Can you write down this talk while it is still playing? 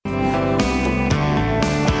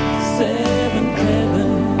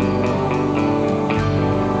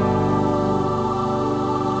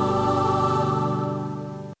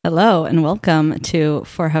Hello and welcome to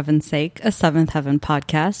For Heaven's Sake, a Seventh Heaven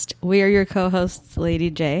podcast. We are your co-hosts, Lady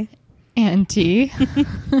J. And T.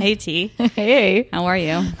 Hey, T. Hey. How are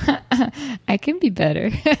you? I can be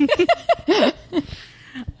better.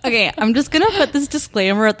 Okay, I'm just going to put this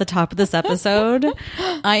disclaimer at the top of this episode.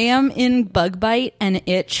 I am in bug bite and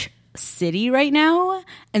itch city right now.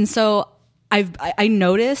 And so I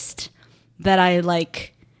noticed that I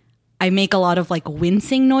make a lot of like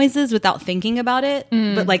wincing noises without thinking about it.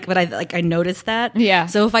 But I noticed that. Yeah.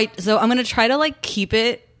 So I'm going to try to like keep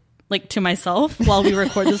it like to myself while we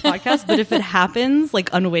record this podcast. But if it happens like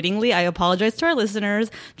unwittingly, I apologize to our listeners.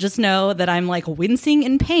 Just know that I'm like wincing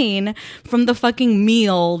in pain from the fucking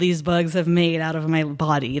meal these bugs have made out of my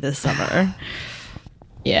body this summer.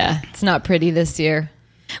 Yeah, it's not pretty this year.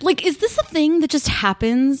 Like, is this a thing that just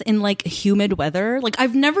happens in like humid weather? Like,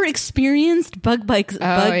 I've never experienced bug bites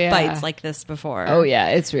like this before. Oh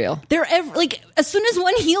yeah, it's real. They're like, as soon as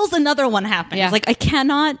one heals, another one happens. Yeah. Like, I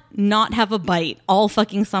cannot not have a bite all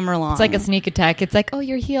fucking summer long. It's like a sneak attack. It's like, oh,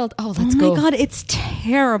 you're healed. Oh, let's go. go. Oh my God, it's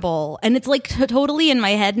terrible. And it's like totally in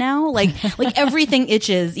my head now. Like everything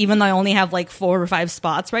itches, even though I only have like 4 or 5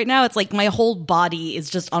 spots right now. It's like my whole body is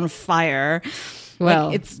just on fire. Well,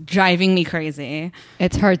 like, it's driving me crazy.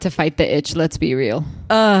 It's hard to fight the itch. Let's be real.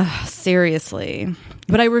 Seriously.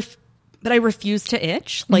 But I refuse to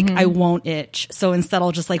itch. Like, I won't itch. So instead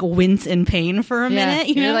I'll just like wince in pain for a minute,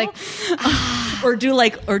 you know? Like or do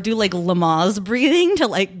like Lamaze breathing to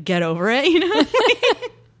like get over it, you know?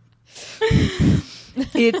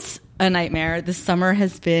 It's a nightmare. This summer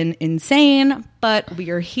has been insane, but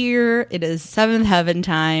we are here. It is Seventh Heaven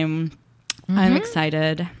time. I'm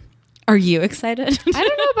excited. Are you excited? I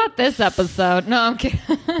don't know about this episode. No, I'm kidding.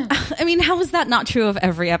 I mean, how is that not true of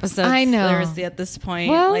every episode? I know. Thursday at this point.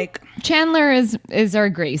 Well, like Chandler is our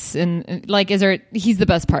grace, and like he's the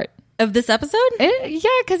best part of this episode. Yeah,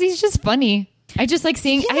 because he's just funny. I just like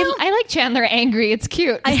seeing. I like Chandler angry. It's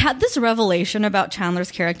cute. I had this revelation about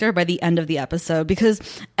Chandler's character by the end of the episode because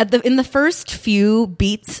in the first few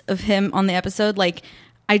beats of him on the episode, like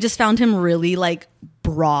I just found him really like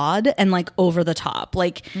broad and like over the top.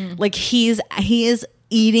 Like he is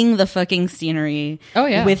eating the fucking scenery. Oh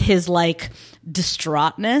yeah, with his like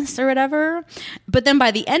distraughtness or whatever. But then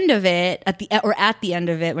by the end of it, at the end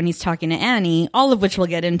of it, when he's talking to Annie, all of which we'll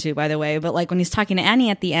get into, by the way, but like when he's talking to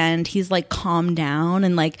Annie at the end, he's like calmed down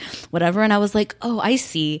and like whatever. And I was like, oh, I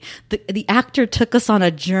see. The actor took us on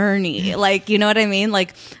a journey. Like, you know what I mean?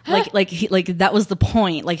 Like that was the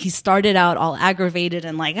point. Like he started out all aggravated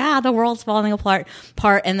and like, the world's falling apart.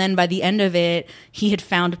 And then by the end of it, he had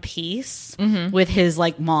found peace with his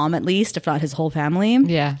like mom, at least, if not his whole family.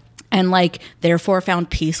 Yeah. And like therefore found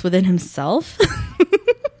peace within himself.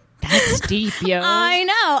 That's deep, yo. I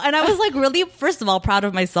know. And I was like really, first of all, proud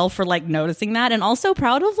of myself for like noticing that, and also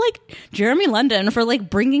proud of like Jeremy London for like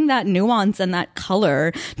bringing that nuance and that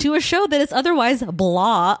color to a show that is otherwise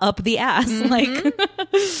blah up the ass. Like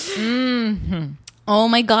oh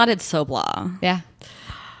my God, it's so blah. Yeah.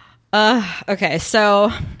 Okay, so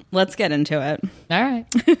let's get into it. All right.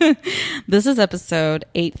 This is episode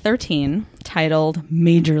 813, titled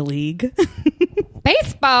Major League.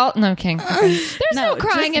 Baseball. No, I'm kidding. Okay. There's no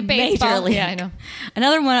crying at baseball. Major League. Yeah, I know.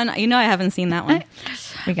 Another one, you know, I haven't seen that one.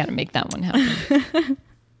 We got to make that one happen.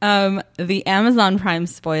 The Amazon Prime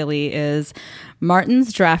spoilie is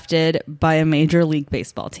Martin's drafted by a Major League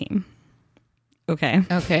Baseball team.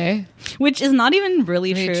 Okay. Which is not even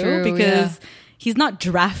really true because he's not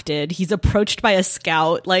drafted. He's approached by a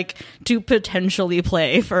scout, like, to potentially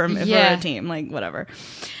play for a team, like, whatever.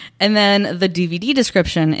 And then the DVD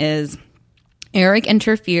description is, Eric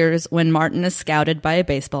interferes when Martin is scouted by a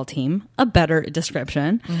baseball team. A better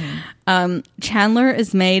description. Chandler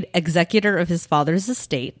is made executor of his father's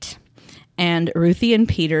estate. And Ruthie and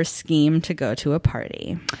Peter scheme to go to a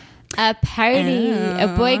party. A party,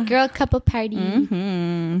 a boy-girl couple party.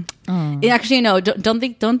 Actually, no. Don't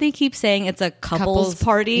they keep saying it's a couples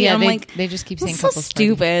party? Yeah, I'm like, they just keep saying so couples.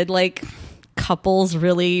 Stupid. Party. Like couples,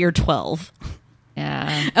 really? You're 12.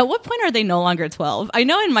 Yeah. At what point are they no longer 12? I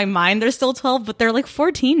know in my mind they're still 12, but they're like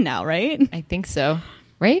 14 now, right? I think so.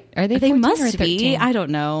 Right? Are they? They 14 must or 13? be. I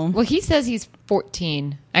don't know. Well, he says he's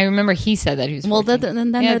 14. I remember he said that he was 14. Well,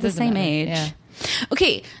 then they're the same age. Yeah.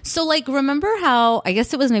 Okay, so like remember how I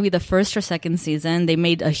guess it was maybe the first or second season they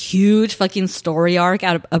made a huge fucking story arc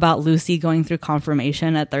about Lucy going through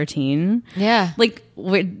confirmation at 13? Yeah. Like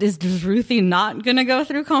is Ruthie not gonna go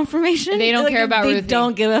through confirmation? They don't care about Ruthie. They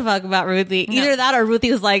don't give a fuck about Ruthie. No. Either that or Ruthie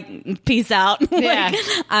was like, peace out. Yeah.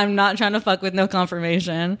 I'm not trying to fuck with no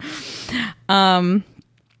confirmation.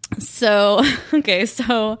 So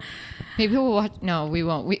Maybe we'll watch. No, we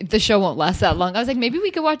won't. The show won't last that long. I was like, maybe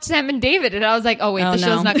we could watch Sam and David. And I was like, oh wait,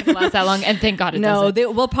 show's not going to last that long. And thank God it doesn't.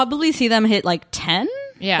 No, we'll probably see them hit like 10.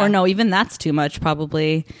 Yeah. Or no, even that's too much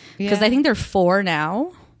probably. Because I think they're 4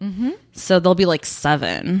 now. Mm-hmm. So they'll be like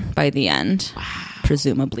 7 by the end. Wow.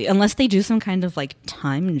 Presumably, unless they do some kind of like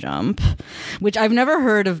time jump, which I've never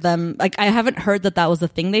heard of them. Like, I haven't heard that was a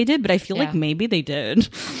thing they did, but I feel like maybe they did.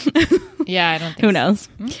 Yeah, I don't think Who knows?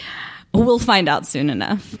 Mm-hmm. We'll find out soon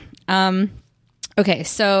enough. Okay,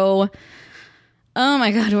 so, oh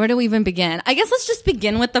my God, where do we even begin? I guess let's just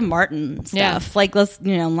begin with the Martin stuff. Yeah. Like, let's,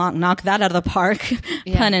 knock that out of the park,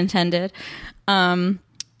 pun intended.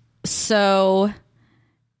 So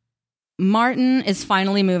Martin is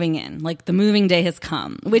finally moving in. Like, the moving day has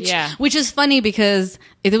come, which is funny because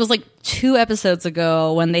it was like 2 episodes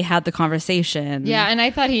ago when they had the conversation. Yeah, and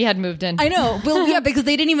I thought he had moved in. I know. Well, yeah, because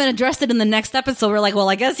they didn't even address it in the next episode. We're like, well,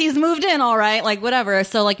 I guess he's moved in, all right. Like, whatever.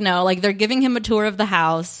 So, like, no, like, they're giving him a tour of the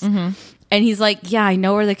house. Mm-hmm. And he's like, yeah, I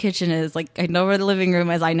know where the kitchen is. Like, I know where the living room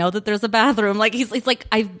is. I know that there's a bathroom. Like, he's like,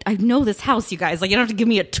 I know this house, you guys. Like, you don't have to give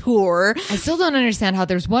me a tour. I still don't understand how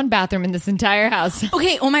there's 1 bathroom in this entire house.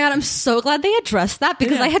 Okay, oh my God, I'm so glad they addressed that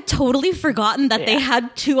because I had totally forgotten that they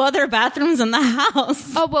had 2 other bathrooms in the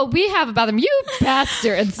house. Oh, well, we have a bathroom. You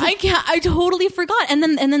bastards. I totally forgot. And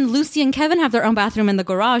then Lucy and Kevin have their own bathroom in the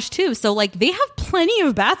garage too. So, like, they have plenty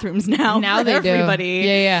of bathrooms now for they everybody. Do.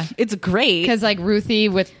 Yeah. It's great. Because, like, Ruthie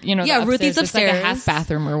with, Ruthie's upstairs. It's like a half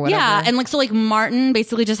bathroom or whatever. Yeah, and so Martin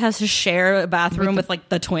basically just has to share a bathroom with like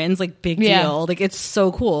the twins. Like, big deal. Like, it's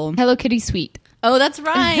so cool. Hello Kitty suite. Oh, that's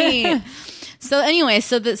right. So anyway,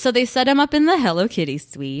 so they set him up in the Hello Kitty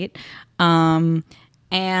suite, and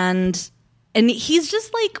he's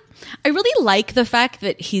just like, I really like the fact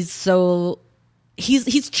that he's so.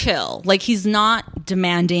 He's chill. Like, he's not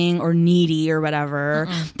demanding or needy or whatever.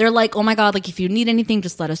 Mm-mm. They're like, oh my God, like, if you need anything,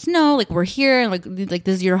 just let us know. Like, we're here. Like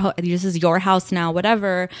this is your house now,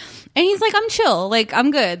 whatever. And he's like, I'm chill. Like,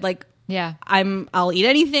 I'm good. Like, yeah, I'll eat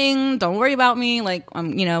anything. Don't worry about me. Like,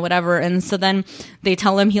 whatever. And so then they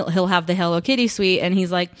tell him he'll have the Hello Kitty suite, and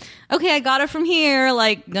he's like, okay, I got it from here.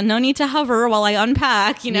 Like, no need to hover while I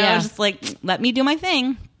unpack. Just like, let me do my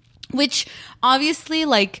thing. Which obviously,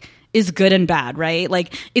 like, is good and bad, right?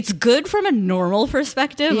 Like, it's good from a normal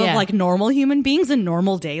perspective of like normal human beings in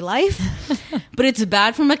normal day life, but it's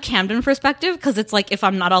bad from a Camden perspective because it's like, if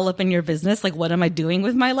I'm not all up in your business, like, what am I doing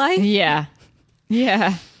with my life? Yeah.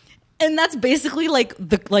 And that's basically like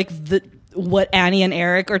the what Annie and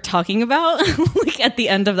Eric are talking about like at the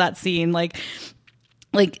end of that scene, like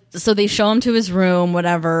so they show him to his room,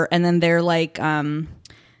 whatever, and then they're like they're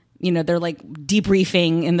like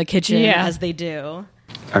debriefing in the kitchen as they do.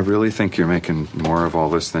 I really think you're making more of all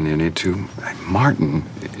this than you need to. Martin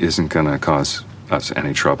isn't going to cause us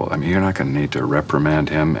any trouble. I mean, you're not going to need to reprimand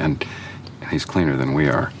him, and he's cleaner than we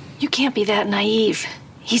are. You can't be that naive.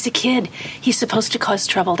 He's a kid. He's supposed to cause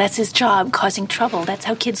trouble. That's his job, causing trouble. That's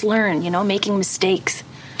how kids learn, making mistakes.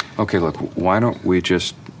 Okay, look, why don't we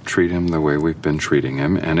just treat him the way we've been treating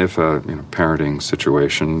him, and if a parenting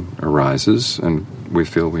situation arises and we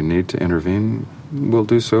feel we need to intervene, we'll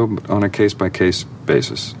do so on a case-by-case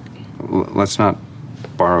basis. Let's not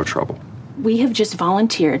borrow trouble. We have just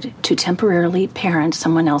volunteered to temporarily parent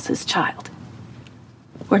someone else's child.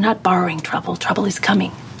 We're not borrowing trouble. Trouble is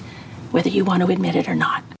coming, whether you want to admit it or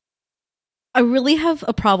not. I really have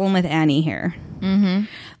a problem with Annie here. Mm-hmm.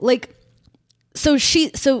 Like, so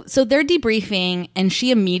they're debriefing, and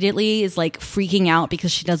she immediately is like freaking out because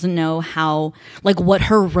she doesn't know how, like, what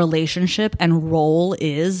her relationship and role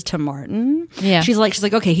is to Martin. Yeah. She's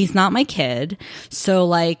like, okay, he's not my kid. So,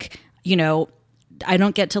 like, I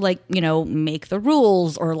don't get to, like, make the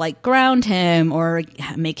rules or like ground him or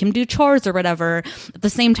make him do chores or whatever. At the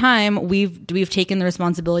same time, we've taken the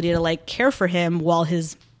responsibility to like care for him while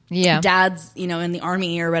his dad's, in the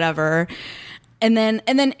army or whatever. And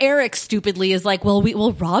then Eric stupidly is like, well,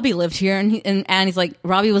 Robbie lived here, and Annie's like,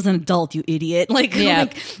 Robbie was an adult, you idiot. Like,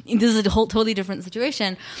 like, this is a whole totally different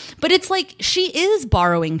situation. But it's like, she is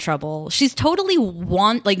borrowing trouble. She's totally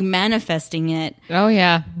manifesting it. Oh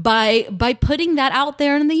yeah, by putting that out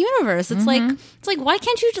there in the universe. It's like why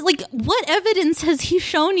can't you just, like, what evidence has he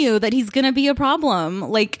shown you that he's gonna be a problem?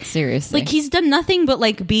 Like, seriously, like, he's done nothing but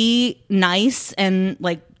like be nice and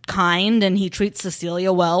like kind, and he treats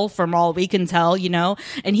Cecilia well from all we can tell,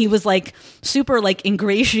 and he was like super like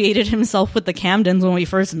ingratiated himself with the Camdens when we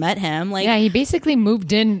first met him. Like, yeah, he basically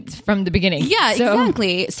moved in from the beginning. Yeah,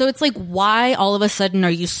 exactly. So it's like, why all of a sudden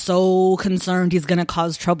are you so concerned he's gonna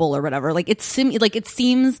cause trouble or whatever? Like, it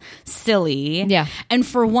seems silly. Yeah. And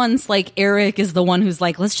for once, like, Eric is the one who's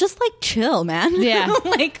like, let's just like chill, man. Yeah.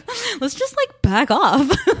 Like, let's just like back off.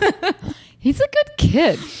 He's a good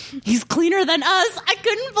kid. He's cleaner than us. I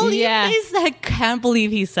couldn't believe I can't believe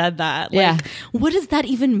he said that. Like, what does that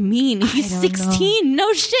even mean? He's 16.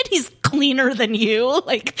 No shit, he's cleaner than you.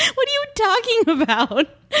 Like, what are you talking about?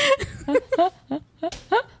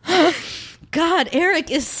 God, Eric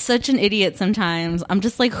is such an idiot sometimes. I'm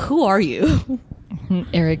just like, who are you?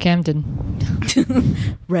 Eric Camden.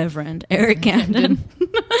 Reverend Eric Camden.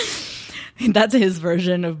 That's his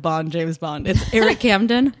version of Bond, James Bond. It's Eric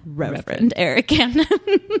Camden, Reverend Eric Camden.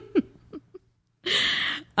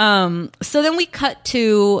 So then we cut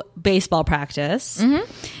to baseball practice.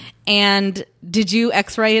 Mm-hmm. And did you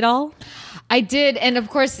X-ray it all? I did. And of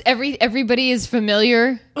course, everybody is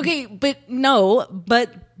familiar. Okay, but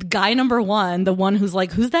guy number one, the one who's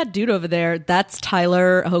like, who's that dude over there? That's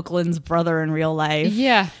Tyler Hoechlin's brother in real life.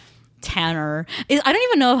 Yeah. Tanner. I don't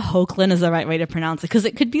even know if Hoechlin is the right way to pronounce it, because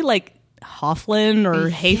it could be like Hoeflin or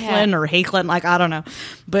Haeflin or Haechlin, like I don't know,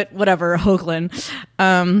 but whatever, Hoechlin.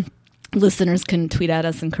 Listeners can tweet at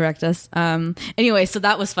us and correct us. Anyway, so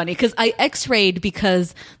that was funny because I X-rayed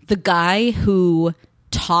because the guy who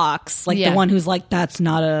talks, like the one who's like, that's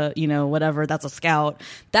not a, whatever, that's a scout.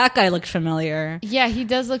 That guy looked familiar. Yeah, he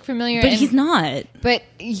does look familiar, but he's not. But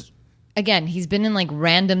again, he's been in like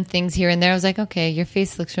random things here and there. I was like, okay, your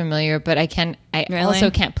face looks familiar, but I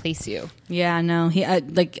also can't place you. Yeah, no, I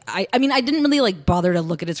mean, I didn't really like bother to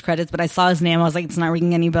look at his credits, but I saw his name. I was like, it's not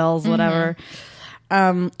ringing any bells, whatever.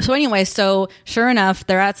 So anyway, so sure enough,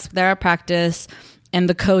 they're at practice, and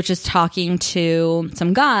the coach is talking to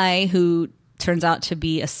some guy who turns out to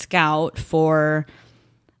be a scout for,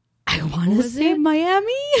 I want to say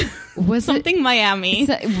Miami. Was something it, Miami?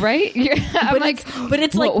 Right? It's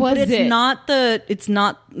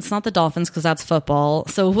not the Dolphins, because that's football.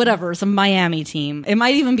 So whatever, some Miami team. It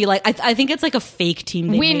might even be like, I think it's like a fake team.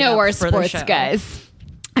 We know our sports guys.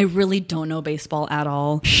 I really don't know baseball at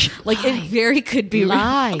all. Like, it very could be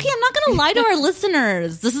lie. Okay, I'm not going to lie to our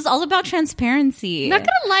listeners. This is all about transparency. I'm not going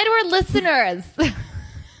to lie to our listeners.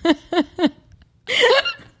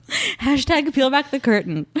 Hashtag peel back the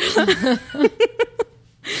curtain.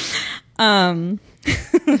 On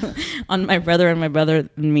My Brother and My Brother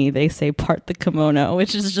and Me, they say part the kimono,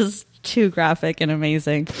 which is just too graphic and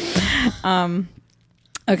amazing.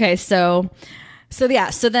 Okay, so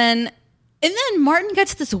then Martin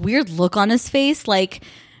gets this weird look on his face, like,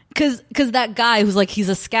 because that guy who's like, he's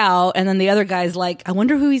a scout, and then the other guy's like, I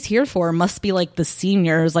wonder who he's here for. Must be like the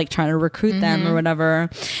seniors, like trying to recruit them or whatever.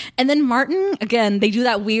 And then Martin, again, they do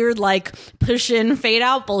that weird like push in, fade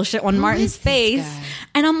out bullshit on Martin's face,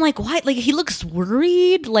 and I'm like, why? Like, he looks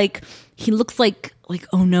worried. Like, he looks like,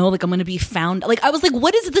 oh no, like I'm gonna be found. Like, I was like,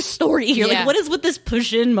 what is the story here? Yeah. Like, what is with this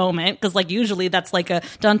push in moment? Because like usually that's like a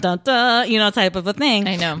dun dun dun, type of a thing.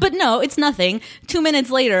 I know, but no, it's nothing. 2 minutes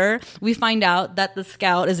later, we find out that the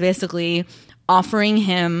scout is basically offering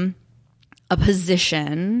him a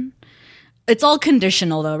position. It's all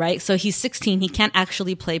conditional though, right? So he's 16. He can't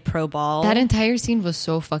actually play pro ball. That entire scene was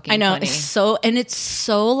so fucking. I know. Funny. It's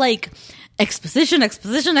so like. Exposition.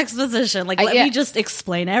 Like, let me just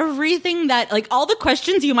explain everything that, like, all the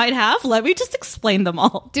questions you might have, let me just explain them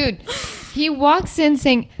all. Dude, he walks in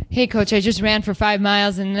saying, hey, coach, I just ran for 5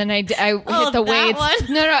 miles and then I hit the weights. One?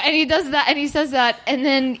 No, and he does that and he says that. And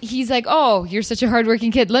then he's like, oh, you're such a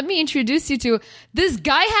hardworking kid. Let me introduce you to this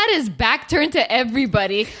guy. Had his back turned to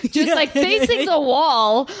everybody, just like facing the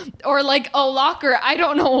wall or like a locker. I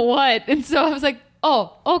don't know what. And so I was like,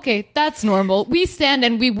 oh, okay, that's normal. We stand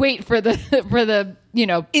and we wait for the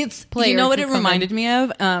it's player. You know what it reminded me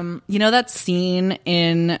of? That scene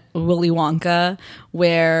in Willy Wonka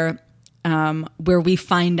where we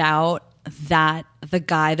find out that the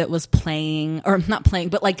guy that was playing, or not playing,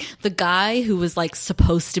 but like the guy who was like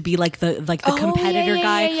supposed to be like the competitor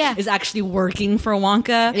guy is actually working for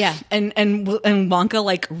Wonka. Yeah. And Wonka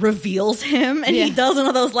like reveals him, and he does one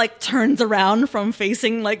of those like turns around from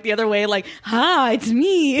facing like the other way, like, hi, it's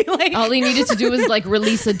me. Like, all he needed to do was like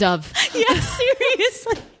release a dove. Yeah,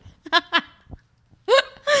 seriously.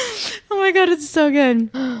 Oh my God, it's so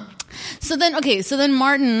good. So then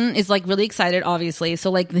Martin is like really excited, obviously. So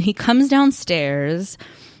like he comes downstairs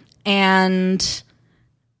and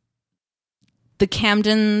the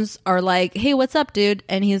Camdens are like, hey, what's up, dude?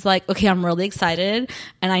 And he's like, okay, I'm really excited.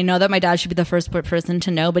 And I know that my dad should be the first person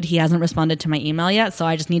to know, but he hasn't responded to my email yet. So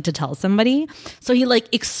I just need to tell somebody. So he like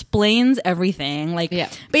explains everything. Like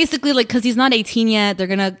basically like, cause he's not 18 yet. They're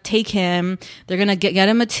going to take him. They're going to get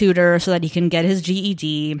him a tutor so that he can get his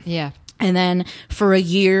GED. Yeah. And then for a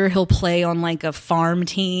year, he'll play on like a farm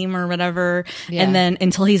team or whatever. Yeah. And then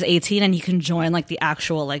until he's 18 and he can join like the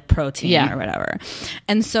actual like pro team or whatever.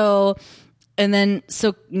 And so And then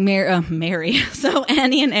so Mary, so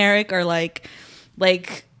Annie and Eric are like,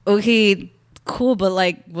 okay, cool, but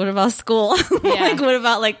like, what about school? Like, what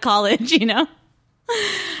about like college? You know?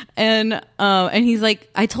 And he's like,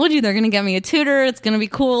 I told you they're gonna get me a tutor. It's gonna be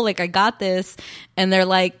cool. Like, I got this. And they're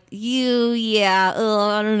like,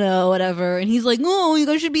 I don't know, whatever. And he's like, oh, you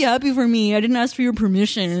guys should be happy for me. I didn't ask for your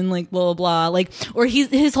permission. Like, blah, blah, blah. Like, or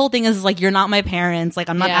his whole thing is like, you're not my parents. Like,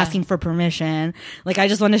 I'm not asking for permission. Like, I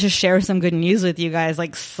just wanted to share some good news with you guys.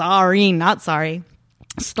 Like, sorry, not sorry.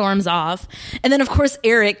 Storms off. And then, of course,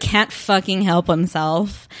 Eric can't fucking help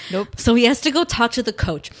himself. Nope. So he has to go talk to the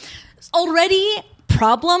coach. Already...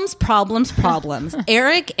 Problems.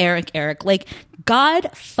 Eric. Like, God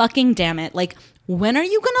fucking damn it. Like, when are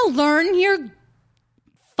you gonna learn your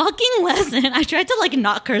fucking lesson? I tried to, like,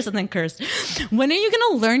 not curse and then curse. When are you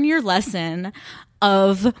gonna learn your lesson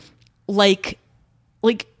of, like,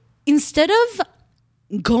 instead of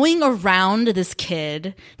going around this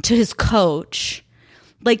kid to his coach,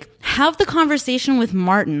 like, have the conversation with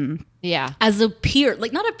Martin. Yeah. As a peer,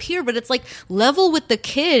 like, not a peer, but it's like level with the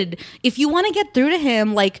kid. If you want to get through to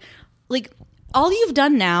him, like all you've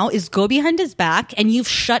done now is go behind his back and you've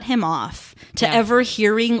shut him off to ever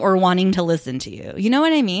hearing or wanting to listen to you. You know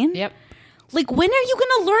what I mean? Yep. Like, when are you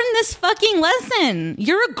going to learn this fucking lesson?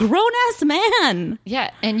 You're a grown-ass man.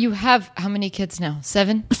 Yeah, and you have how many kids now?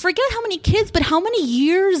 7? Forget how many kids, but how many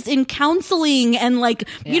years in counseling and, like,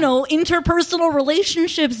 you know, interpersonal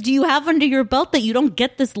relationships do you have under your belt that you don't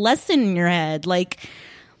get this lesson in your head? Like,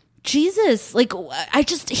 Jesus. Like,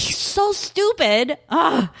 he's so stupid.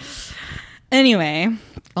 Anyway.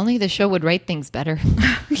 Only the show would write things better.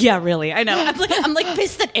 Yeah, really. I know. I'm like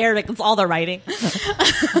pissed at Eric. It's all the writing.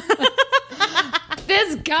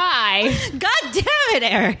 This guy. God damn it,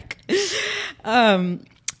 Eric.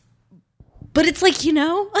 But it's like, you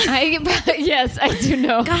know. Yes, I do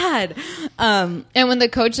know. God. And when the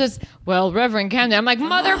coach says, well, Reverend Camden, I'm like,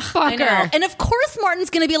 motherfucker. I know. And of course Martin's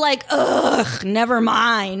going to be like, ugh, never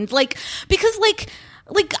mind. Like, because like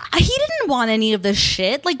he didn't want any of this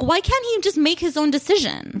shit. Like, why can't he just make his own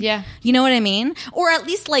decision? Yeah. You know what I mean? Or at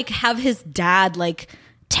least, like, have his dad, like,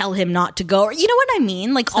 tell him not to go, or you know what I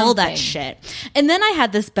mean? Like, all that shit. And then I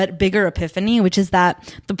had this bigger epiphany, which is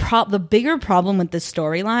that the bigger problem with this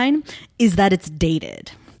storyline is that it's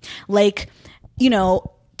dated. Like, you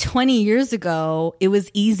know, 20 years ago, it was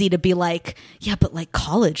easy to be like, yeah, but like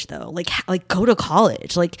college though, like go to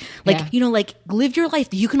college, like, you know, like live your life.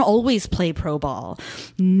 You can always play pro ball.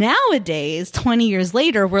 Nowadays, 20 years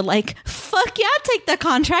later, we're like, fuck yeah, take the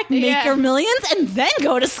contract, make your millions, and then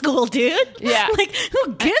go to school, dude. Yeah. Like,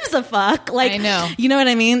 who gives a fuck? Like, I know. You know what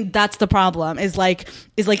I mean? That's the problem is like,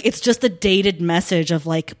 it's just a dated message of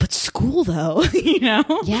like, but school though, you know?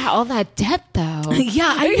 Yeah, all that debt though.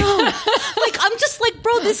 Yeah, I know. Like, I'm just like,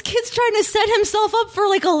 bro, this kid's trying to set himself up for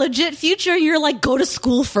like a legit future. You're like, go to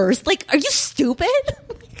school first. Like, are you stupid?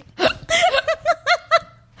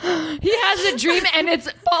 He has a dream and it's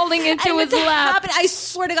falling into his lap. I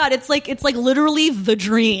swear to God, it's like literally the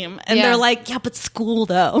dream. And they're like, yeah, but school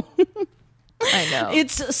though. I know.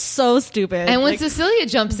 It's so stupid. And when Cecilia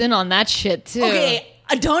jumps in on that shit too. Okay,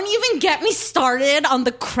 don't even get me started on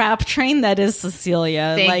the crap train that is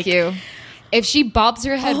Cecilia. Thank you. If she bobs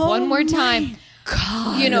her head one more time,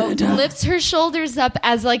 God. You know, lifts her shoulders up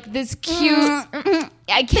as like this cute.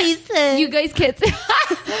 I can't. You guys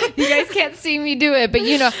can't see me do it, but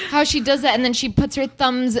you know how she does that, and then she puts her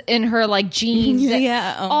thumbs in her like jeans,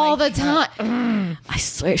 all the time. I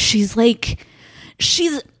swear, she's.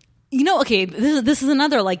 You know, okay, this is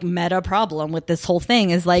another like meta problem with this whole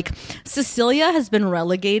thing is like Cecilia has been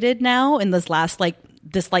relegated now in this last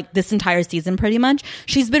this entire season pretty much.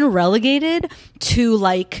 She's been relegated to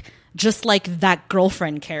like just like that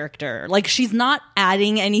girlfriend character. Like, she's not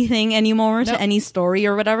adding anything anymore to any story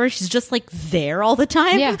or whatever. She's just like there all the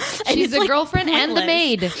time. Yeah. And she's the girlfriend and the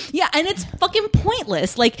maid. Yeah, and it's fucking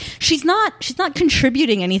pointless. Like, she's not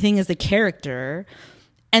contributing anything as a character.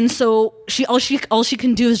 And so all she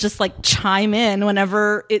can do is just like chime in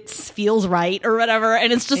whenever it feels right or whatever.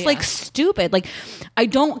 And it's just like stupid. Like, I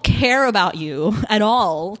don't care about you at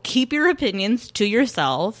all. Keep your opinions to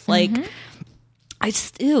yourself. Like, I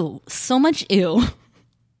just, so much ew.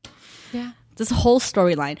 Yeah. This whole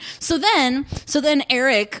storyline. So then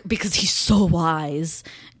Eric, because he's so wise,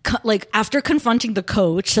 like after confronting the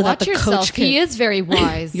coach, so Watch that the yourself. coach can, he is very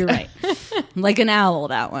wise. You're right. Like an owl,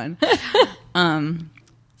 that one.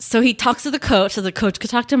 So he talks to the coach so the coach could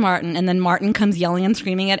talk to Martin, and then Martin comes yelling and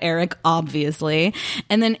screaming at Eric, obviously.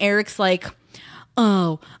 And then Eric's like,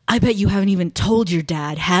 oh, I bet you haven't even told your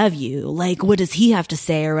dad, have you? Like, what does he have to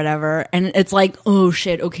say or whatever? And it's like, oh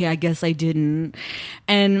shit, okay, I guess I didn't.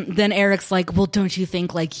 And then Eric's like, well, don't you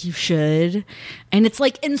think like you should? And it's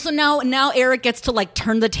like, and so now Eric gets to like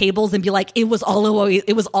turn the tables and be like, it was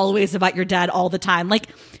always about your dad all the time. Like,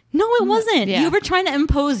 no, it wasn't. Yeah. You were trying to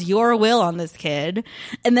impose your will on this kid.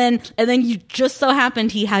 And then you just so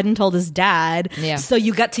happened he hadn't told his dad. Yeah. So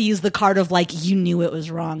you got to use the card of like, you knew it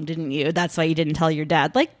was wrong, didn't you? That's why you didn't tell your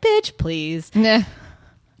dad. Like, bitch, please. Nah.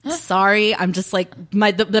 Sorry. I'm just like,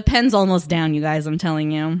 the pen's almost down, you guys. I'm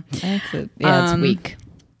telling you. That's it. Yeah, it's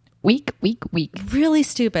weak. Weak. Really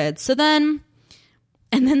stupid. So then,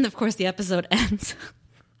 of course, the episode ends.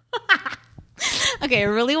 Okay, I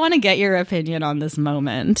really want to get your opinion on this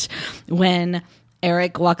moment when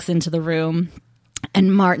Eric walks into the room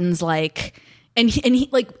and Martin's like, and he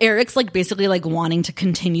like, Eric's like basically like wanting to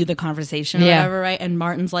continue the conversation or whatever, right? And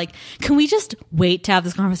Martin's like, can we just wait to have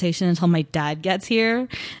this conversation until my dad gets here?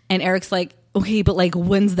 And Eric's like, okay, but like,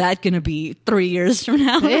 when's that going to be? 3 years from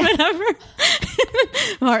now or whatever?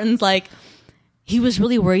 Martin's like, he was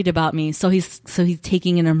really worried about me. So he's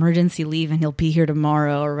taking an emergency leave and he'll be here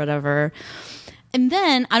tomorrow or whatever. And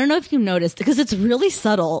then, I don't know if you noticed, because it's really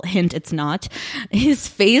subtle, hint it's not, his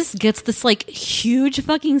face gets this like huge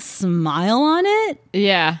fucking smile on it.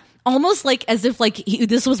 Yeah. Almost like as if like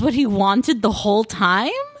this was what he wanted the whole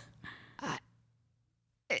time.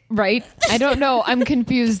 Right? I don't know. I'm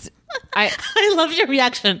confused. I love your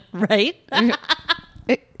reaction, right?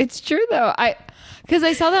 It's true though. Because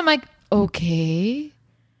I saw that, I'm like, okay.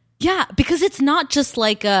 Yeah, because it's not just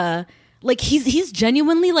like he's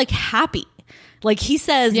genuinely like happy. Like he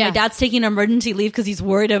says, my dad's taking emergency leave because he's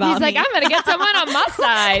worried about me. He's like, I'm going to get someone on my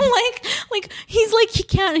side. like he's like, he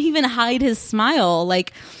can't even hide his smile.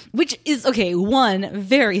 Like, which is, okay, one,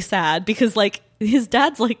 very sad because like his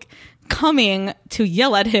dad's like coming to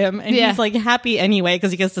yell at him and he's like happy anyway because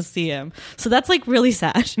he gets to see him. So that's like really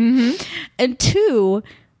sad. Mm-hmm. And two,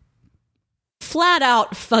 flat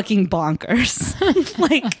out fucking bonkers.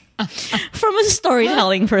 Like from a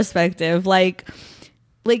storytelling perspective, like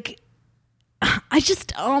I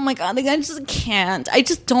just, oh my God, like I just can't. I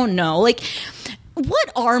just don't know. Like,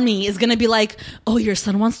 what army is going to be like, oh, your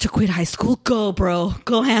son wants to quit high school? Go, bro.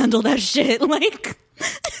 Go handle that shit. Like,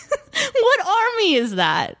 what army is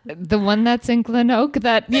that? The one that's in Glen Oak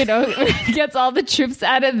that, gets all the troops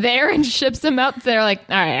out of there and ships them out. They're like,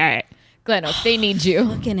 all right. Glen Oak, they need you.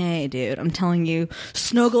 Fucking A, dude. I'm telling you.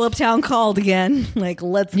 Snuggle Uptown called again. Like,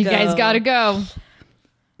 let's go. You guys got to go.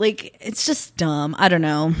 Like, it's just dumb. I don't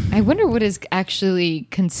know. I wonder what is actually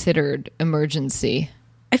considered emergency.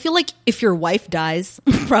 I feel like if your wife dies,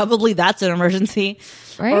 probably that's an emergency.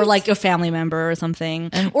 Right? Or like a family member or something.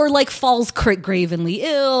 Or like falls gravenly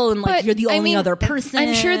ill and like you're the only other person.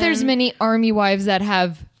 I'm sure there's many army wives that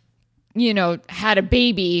have, had a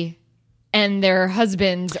baby and their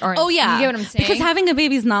husbands aren't. Oh yeah, you get what I'm saying? Because having a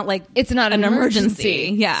baby is not like it's not an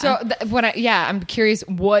emergency. Yeah. So I'm curious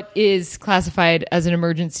what is classified as an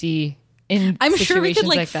emergency in I'm situations sure we could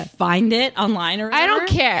like that. Find it online or whatever. I don't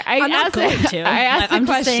care. I'm not going to. I asked I'm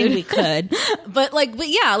the just question. saying we could. But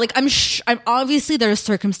yeah, like I'm obviously there are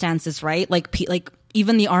circumstances, right? Like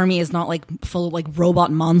even the army is not like full of like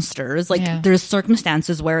robot monsters. Like there's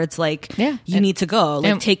circumstances where it's like you need to go,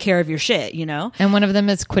 like take care of your shit, And one of them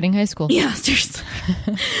is quitting high school. Yeah, seriously.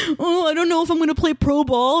 Oh, I don't know if I'm gonna play pro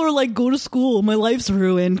ball or like go to school. My life's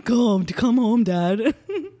ruined. Come home, Dad.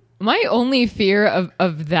 My only fear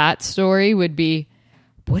of that story would be,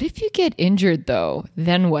 what if you get injured though?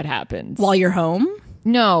 Then what happens? While you're home?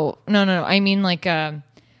 No. I mean like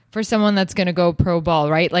for someone that's going to go pro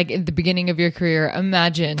ball, right? Like at the beginning of your career,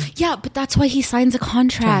 imagine. Yeah, but that's why he signs a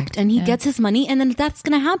contract and he gets his money. And then if that's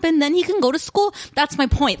going to happen, then he can go to school. That's my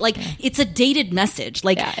point. Like it's a dated message.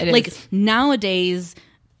 Like, nowadays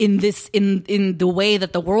in the way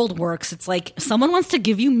that the world works, it's like someone wants to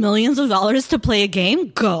give you millions of dollars to play a game.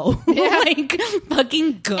 Go. Yeah. Like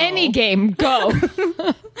fucking go. Any game. Go.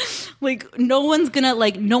 Like no one's gonna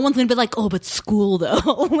be like, oh, but school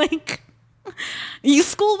though. Like,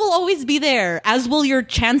 school will always be there, as will your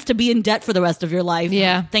chance to be in debt for the rest of your life.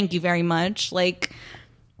 Yeah. Thank you very much. Like,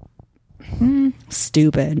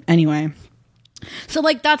 stupid. Anyway. So,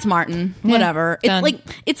 like, that's Martin. Yeah, whatever.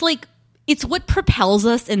 It's like, it's what propels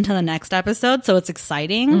us into the next episode, so it's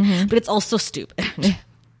exciting, but it's also stupid.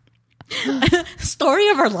 Story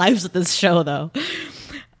of our lives with this show, though.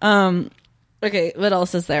 Okay, what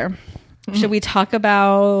else is there? Should we talk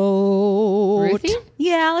about Ruthie?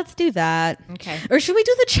 Yeah, let's do that. Okay. Or should we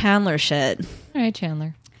do the Chandler shit? All right,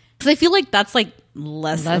 Chandler. Because I feel like that's like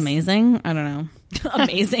less amazing. I don't know.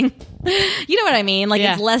 Amazing. You know what I mean? Like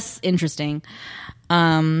it's less interesting.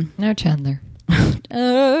 No, Chandler.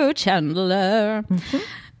 Oh, Chandler.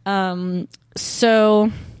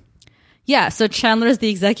 So Chandler is the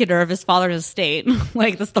executor of his father's estate.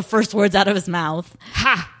 Like, that's the first words out of his mouth.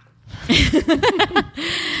 Ha!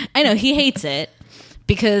 I know, he hates it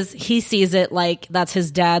because he sees it like that's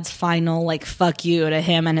his dad's final, like, fuck you to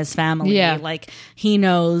him and his family. Yeah. Like, he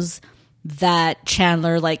knows that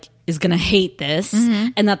Chandler, like, is gonna hate this,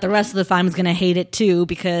 and that the rest of the family's gonna hate it too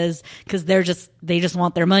because they just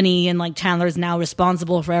want their money, and like Chandler's now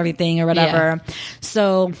responsible for everything or whatever. Yeah.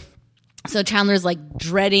 So Chandler's like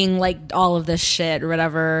dreading like all of this shit or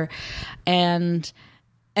whatever, and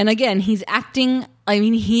again he's acting. I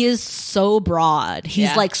mean, he is so broad.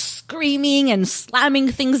 He's like screaming and slamming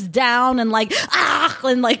things down and like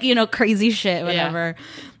and like, you know, crazy shit, whatever. Yeah.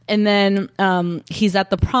 And then he's at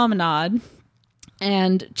the promenade.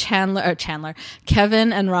 And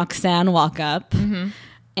Kevin and Roxanne walk up,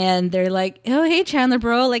 and they're like, "Oh, hey, Chandler,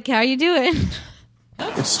 bro, like, how you doing?"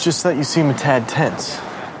 It's just that you seem a tad tense.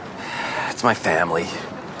 It's my family.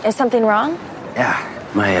 Is something wrong? Yeah,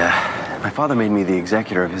 my father made me the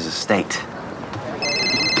executor of his estate.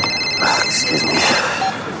 Excuse me.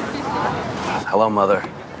 Hello, Mother.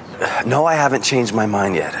 No, I haven't changed my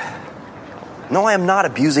mind yet. No, I am not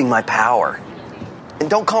abusing my power.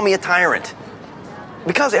 And don't call me a tyrant.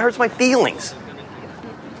 Because it hurts my feelings.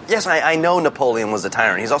 Yes, I know Napoleon was a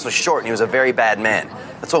tyrant. He's also short and he was a very bad man.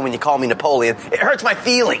 That's why when you call me Napoleon, it hurts my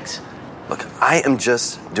feelings. Look, I am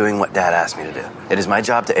just doing what Dad asked me to do. It is my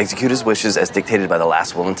job to execute his wishes as dictated by the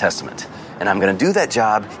last will and testament. And I'm going to do that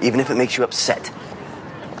job even if it makes you upset.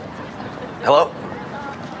 Hello?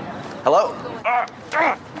 Hello?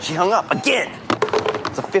 She hung up again.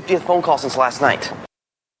 It's the 50th phone call since last night.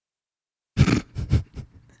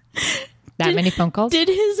 Many phone calls? Did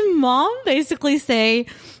his mom basically say,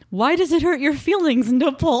 "Why does it hurt your feelings?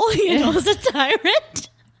 Napoleon was a tyrant"?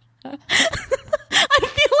 I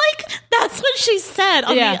feel like that's what she said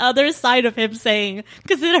on the other side of him saying,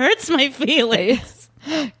 "Because it hurts my feelings."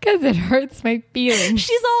 Because it hurts my feelings.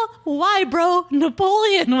 She's all, "Why, bro?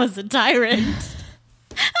 Napoleon was a tyrant."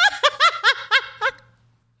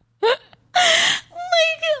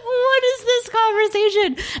 What is this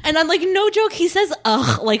conversation? And I'm like, no joke, he says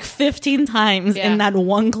ugh like 15 times in that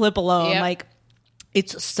one clip alone. Like,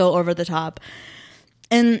 it's so over the top.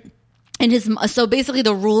 And so basically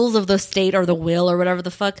the rules of the state or the will or whatever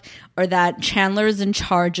the fuck are that Chandler's in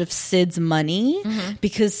charge of Sid's money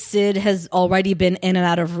because Sid has already been in and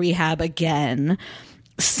out of rehab again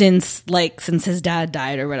since his dad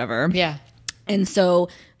died or whatever. Yeah. And so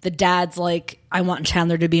the dad's like, I want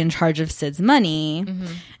Chandler to be in charge of Sid's money.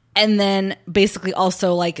 And then basically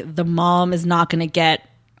also like the mom is not going to get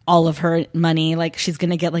all of her money. Like, she's going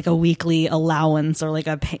to get like a weekly allowance or like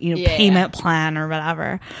a payment plan or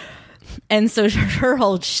whatever. And so her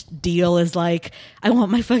whole deal is like, I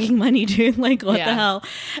want my fucking money, dude. Like, what the hell?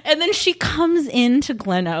 And then she comes into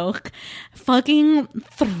Glen Oak fucking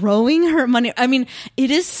throwing her money. I mean,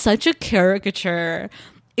 it is such a caricature.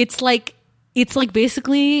 It's like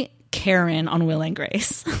basically Karen on Will and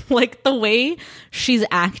Grace. Like, the way she's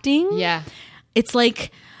acting. Yeah. It's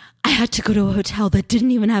like, I had to go to a hotel that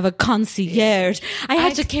didn't even have a concierge. I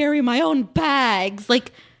had to carry my own bags.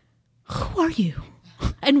 Like, who are you?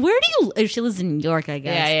 And where do you live? She lives in New York, I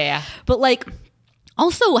guess. Yeah. But like,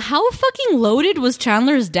 also, how fucking loaded was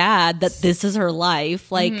Chandler's dad that this is her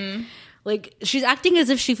life? Like, like she's acting as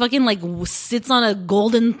if she fucking like sits on a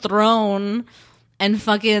golden throne and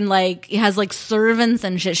fucking like has like servants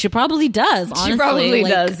and shit. She probably does, honestly. She probably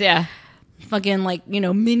does, yeah. Fucking like, you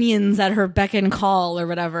know, minions at her beck and call or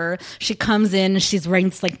whatever. She comes in, she's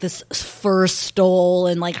wearing like this fur stole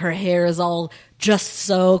and like her hair is all just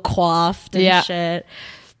so coiffed and shit.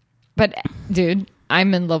 But dude,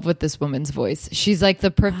 I'm in love with this woman's voice. She's like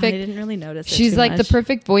the perfect. I didn't really notice it. She's too like much. the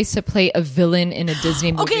perfect voice to play a villain in a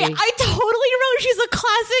Disney movie. Okay, I totally wrote she's a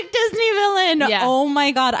classic Disney villain. Yeah. Oh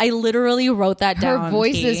my god, I literally wrote that down. Her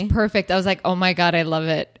voice is perfect. I was like, oh my god, I love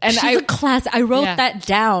it. And she's a classic. I wrote that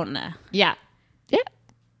down. Yeah.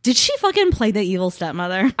 Did she fucking play the evil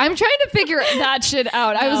stepmother? I'm trying to figure that shit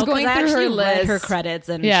out. I was going through her list, read her credits,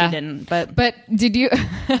 and she didn't. But did you?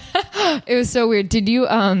 It was so weird. Did you?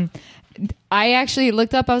 I actually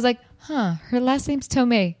looked up. I was like, her last name's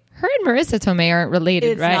Tomei. Her and Marissa Tomei aren't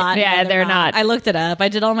related, right? Not, yeah, they're not. I looked it up. I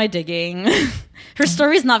did all my digging. Her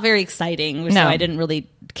story's not very exciting, so I didn't really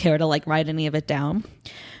care to like write any of it down.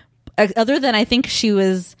 Other than I think she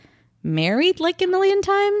was married like a million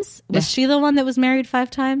times. Was she the one that was married 5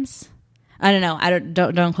 times? I don't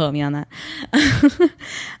know. Don't quote me on that.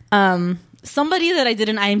 somebody that I did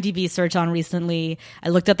an IMDb search on recently, I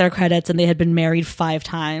looked at their credits and they had been married 5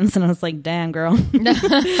 times, and I was like, damn, girl.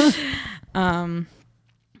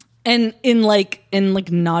 And in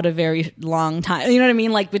not a very long time, you know what I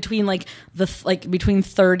mean? Like between between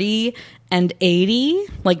 30 and 80,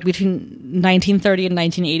 like between 1930 and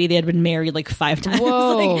 1980, they had been married like 5 times.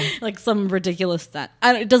 Whoa. like some ridiculous stat.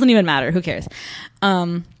 It doesn't even matter. Who cares?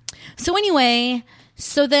 So anyway,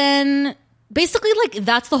 so then basically like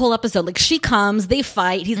that's the whole episode. Like she comes, they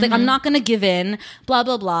fight. He's like, I'm not going to give in, blah,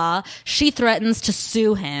 blah, blah. She threatens to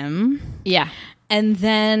sue him. Yeah. And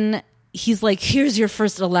then he's like, here's your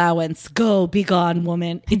first allowance. Go, be gone,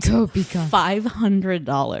 woman. It's go, be gone.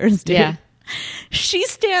 $500, dude. Yeah. She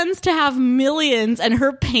stands to have millions and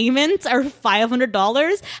her payments are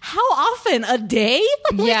 $500. How often? A day?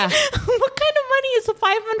 Yeah. What kind of money is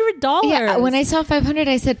 $500? Yeah. When I saw 500,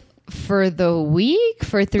 I said, for the week?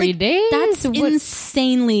 For 3 days? That's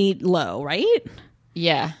insanely low, right?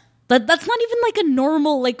 Yeah. That's not even like a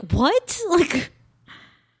normal, like, what? Like,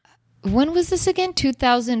 when was this again?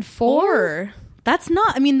 2004? That's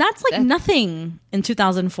not, I mean, that's like nothing in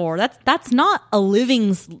 2004. That's not a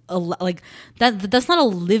living, like, that's not a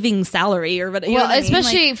living salary or whatever. Well,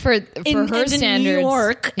 especially like, for her standards. In New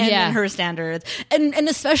York and in her standards. And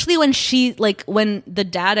especially when when the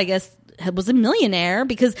dad, I guess, was a millionaire,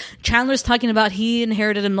 because Chandler's talking about he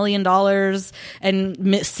inherited $1 million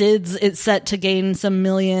and Sid's it's set to gain some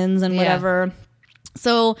millions and whatever.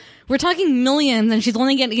 So we're talking millions, and she's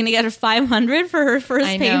only going to get her $500 for her first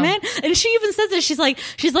payment. And she even says this. She's like,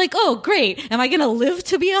 oh, great. Am I going to live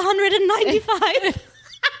to be 195?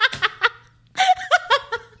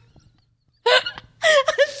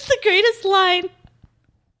 That's the greatest line.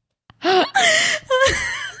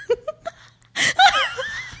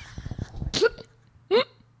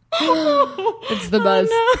 It's the best.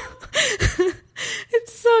 Oh, no.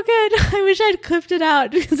 It's so good. I wish I'd clipped it out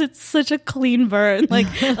because it's such a clean burn. Like,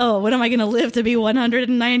 oh, what am I going to live to be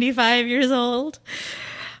 195 years old?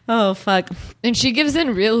 Oh, fuck. And she gives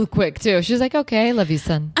in real quick, too. She's like, okay, I love you,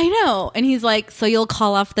 son. I know. And he's like, so you'll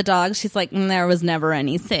call off the dogs? She's like, there was never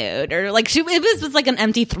any suit. Or like, it was like an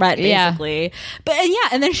empty threat, basically. Yeah. But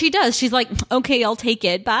and then she does. She's like, okay, I'll take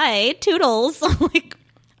it. Bye. Toodles. I'm like,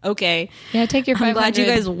 okay. Yeah, take your $500. I'm glad you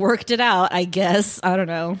guys worked it out, I guess. I don't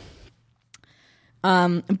know.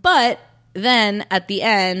 But then at the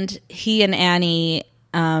end, he and Annie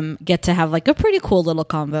get to have like a pretty cool little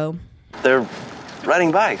convo. They're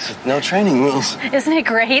riding bikes with no training wheels. Isn't it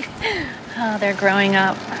great? Oh, they're growing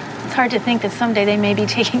up. It's hard to think that someday they may be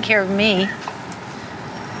taking care of me.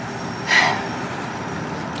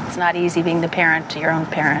 It's not easy being the parent to your own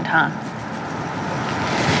parent, huh?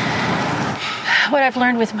 What I've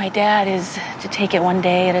learned with my dad is to take it one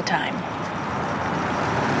day at a time.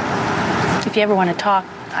 If you ever want to talk,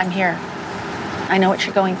 I'm here. I know what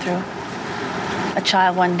you're going through. A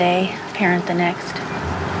child one day, a parent the next.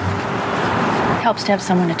 It helps to have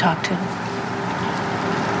someone to talk to.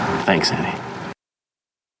 Thanks, Annie.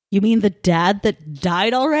 You mean the dad that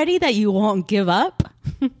died already that you won't give up?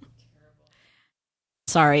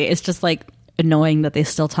 Sorry, it's just like annoying that they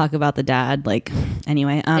still talk about the dad. Like,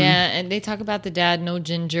 anyway. And they talk about the dad, no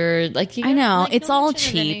ginger. Like, I know, like, it's all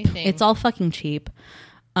cheap. It's all fucking cheap.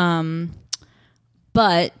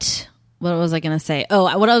 But what was I going to say?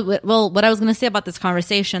 Oh, what I was going to say about this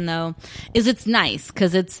conversation though is it's nice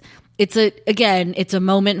because it's a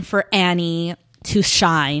moment for Annie to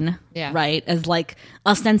shine, right? As like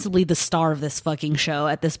ostensibly the star of this fucking show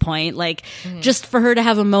at this point, like just for her to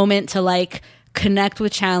have a moment to like connect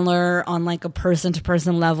with Chandler on like a person to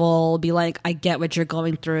person level, be like, I get what you're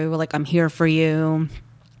going through, like I'm here for you,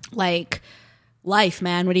 like. Life,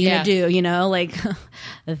 man, what are you gonna do, you know, like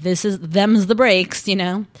them's the breaks, you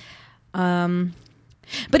know.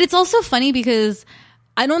 But it's also funny because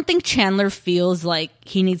I don't think Chandler feels like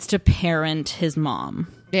he needs to parent his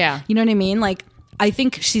mom. Yeah, you know what I mean? Like, I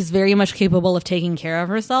think she's very much capable of taking care of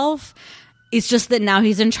herself. It's just that now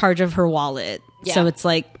he's in charge of her wallet. So it's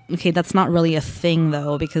like, okay, that's not really a thing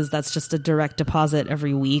though, because that's just a direct deposit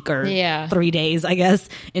every week or 3 days, I guess,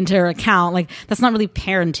 into her account. Like, that's not really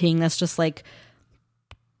parenting. That's just like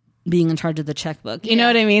being in charge of the checkbook. You know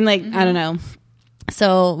what I mean? Like, I don't know.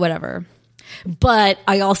 So whatever. But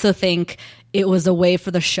I also think it was a way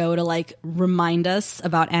for the show to like remind us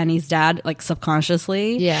about Annie's dad, like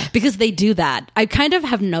subconsciously. Yeah. Because they do that. I kind of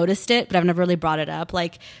have noticed it, but I've never really brought it up.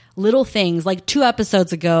 Like little things, like 2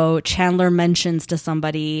 episodes ago, Chandler mentions to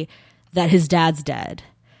somebody that his dad's dead.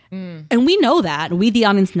 And we know that. We, the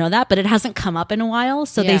audience, know that, but it hasn't come up in a while.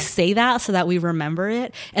 So they say that so that we remember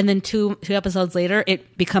it. And then two episodes later,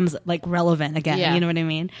 it becomes like relevant again. You know what I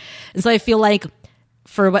mean? And so I feel like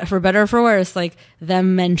for better or for worse, like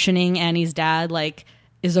them mentioning Annie's dad, like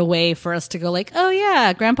is a way for us to go like, oh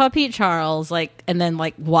yeah, Grandpa Pete Charles, like, and then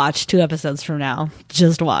like watch 2 episodes from now,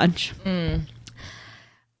 just watch.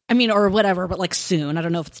 I mean, or whatever, but like soon. I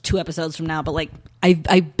don't know if it's 2 episodes from now, but like I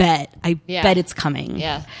bet it's coming.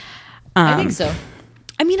 Yeah, I think so.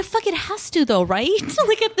 I mean, fuck, it has to though, right?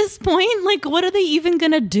 Like at this point, like what are they even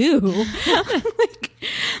gonna do?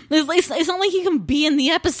 Like, it's not like he can be in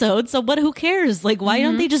the episode, so what? Who cares? Like, why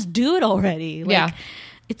don't they just do it already? Like,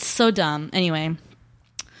 it's so dumb. Anyway,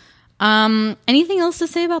 anything else to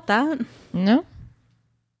say about that? No.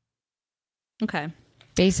 Okay.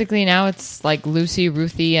 Basically, now it's like Lucy,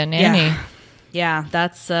 Ruthie, and Annie. Yeah,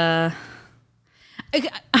 that's. You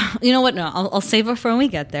know what? No, I'll save it for when we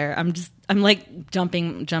get there. I'm like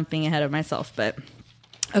jumping ahead of myself, but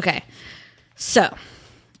okay. So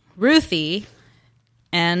Ruthie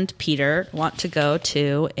and Peter want to go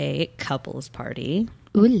to a couples party.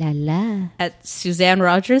 Ooh la la! At Suzanne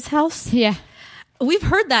Rogers' house. Yeah, we've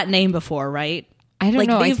heard that name before, right? I don't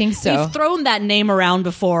know. I think so. They've thrown that name around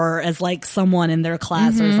before as like someone in their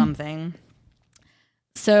class or something.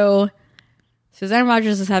 So Suzanne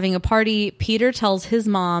Rogers is having a party. Peter tells his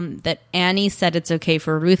mom that Annie said it's okay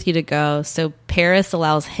for Ruthie to go, so Paris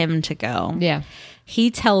allows him to go. Yeah.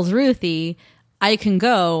 He tells Ruthie, I can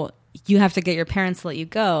go. You have to get your parents to let you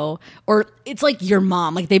go. Or it's like your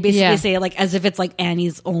mom. Like they basically say it like as if it's like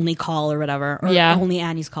Annie's only call or whatever. Or only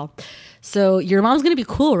Annie's call. So your mom's going to be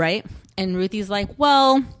cool, right? And Ruthie's like,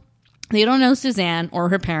 well, they don't know Suzanne or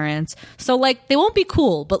her parents. So like they won't be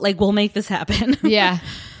cool, but like we'll make this happen. Yeah.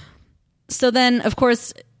 So then, of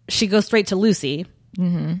course, she goes straight to Lucy,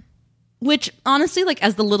 which honestly, like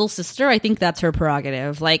as the little sister, I think that's her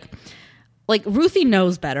prerogative. Like Ruthie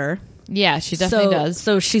knows better. Yeah, she definitely does.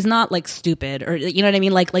 So she's not like stupid or, you know what I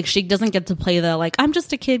mean? Like she doesn't get to play the like, I'm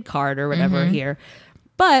just a kid card or whatever here.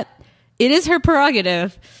 But it is her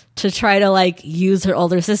prerogative to try to like use her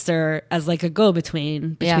older sister as like a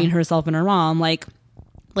go-between between herself and her mom. Like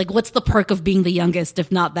what's the perk of being the youngest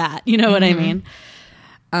if not that? You know what I mean?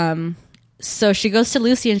 So she goes to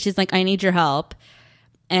Lucy and she's like, I need your help.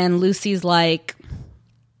 And Lucy's like,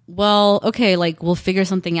 well, okay, like we'll figure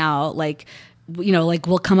something out. Like, you know, like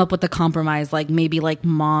we'll come up with a compromise. Like maybe like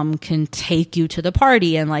mom can take you to the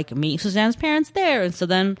party and like meet Suzanne's parents there. And so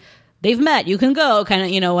then they've met, you can go kind of,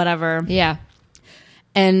 you know, whatever. Yeah.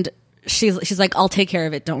 And she's like, I'll take care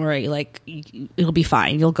of it. Don't worry. Like it'll be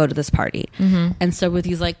fine. You'll go to this party. And so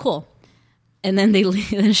Ruthie's like, cool. And then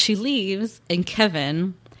then she leaves and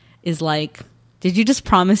Kevin is like, did you just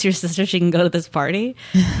promise your sister she can go to this party?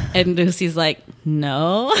 And Lucy's like,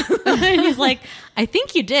 no. And he's like, I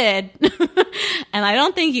think you did. And I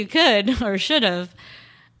don't think you could or should have.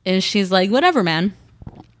 And she's like, whatever, man.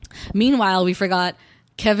 Meanwhile, we forgot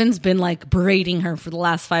Kevin's been like berating her for the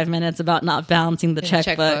last 5 minutes about not balancing the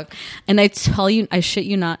checkbook. And I tell you, I shit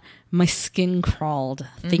you not, my skin crawled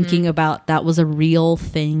thinking about that was a real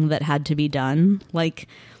thing that had to be done. Like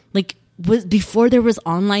was before there was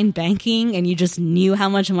online banking and you just knew how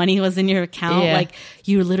much money was in your account. Like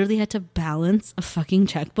you literally had to balance a fucking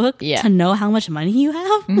checkbook to know how much money you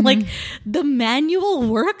have. Like the manual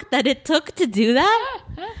work that it took to do that.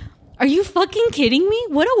 Are you fucking kidding me?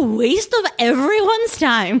 What a waste of everyone's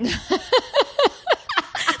time.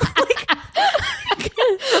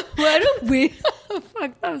 What a waste.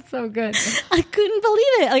 Fuck, that was so good. I couldn't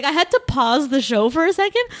believe it. Like I had to pause the show for a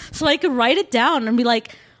second so I could write it down and be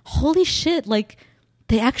like, holy shit, like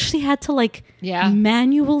they actually had to like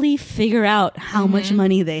manually figure out how much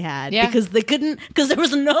money they had because they couldn't, because there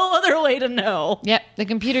was no other way to know. Yep, the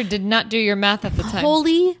computer did not do your math at the time.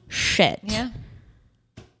 Holy shit. Yeah.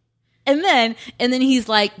 And then he's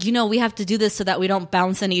like, you know, we have to do this so that we don't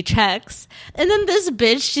bounce any checks. And then this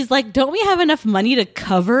bitch, she's like, don't we have enough money to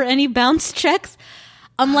cover any bounce checks?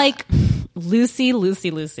 I'm like, Lucy.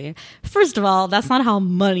 First of all, that's not how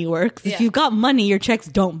money works. If you've got money, your checks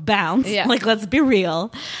don't bounce. Yeah. Like, let's be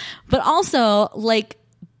real. But also, like,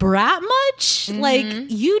 brat much? Like,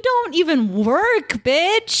 you don't even work,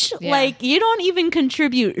 bitch. Yeah. Like, you don't even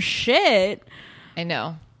contribute shit. I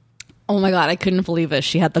know. Oh my God, I couldn't believe it.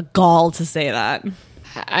 She had the gall to say that.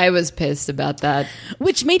 I was pissed about that.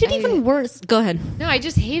 Which made it even worse. Go ahead. No, I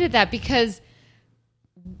just hated that because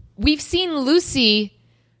we've seen Lucy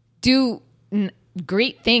do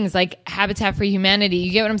great things like Habitat for Humanity.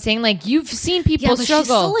 You get what I'm saying? Like, you've seen people struggle. She's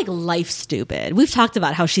still like life stupid. We've talked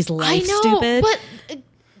about how she's life stupid. But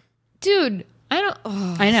dude, I don't.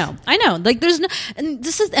 Oh. I know. Like, there's no. And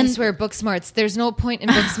this is. And I swear, book smarts. There's no point in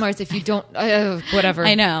book smarts if you don't. Whatever.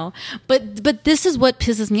 I know. But this is what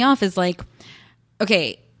pisses me off. Is like,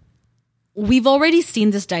 okay, we've already seen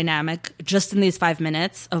this dynamic just in these 5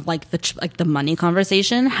 minutes of like the money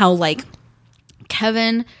conversation, how like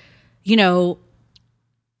Kevin, you know,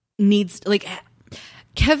 needs like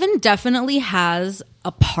Kevin definitely has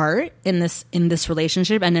a part in this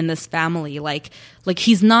relationship and in this family. Like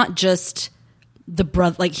he's not just the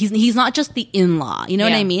brother, like he's not just the in-law, you know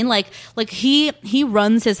what I mean? Like he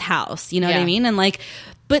runs his house, you know what I mean? And like,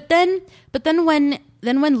 but then when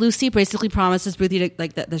Lucy basically promises Ruthie to,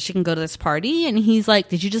 like that she can go to this party, and he's like,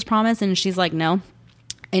 did you just promise? And she's like, no.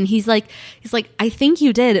 And he's like, I think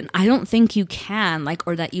you did, and I don't think you can, like,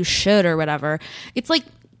 or that you should, or whatever. It's like,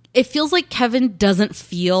 it feels like Kevin doesn't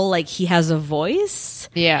feel like he has a voice.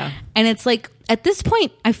 Yeah. And it's like, at this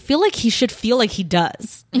point, I feel like he should feel like he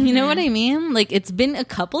does. Mm-hmm. You know what I mean? Like, it's been a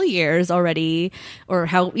couple years already, or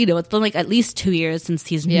how, you know, it's been like at least 2 years since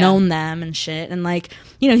he's known them and shit. And like,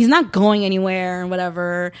 you know, he's not going anywhere and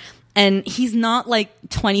whatever. And he's not like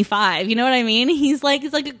 25, you know what I mean? He's like a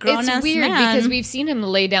grown-ass man. It's weird because we've seen him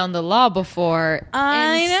lay down the law before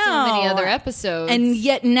in so many other episodes. And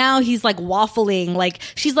yet now he's like waffling, like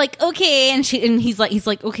she's like, okay, and he's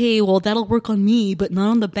like, okay, well, that'll work on me, but not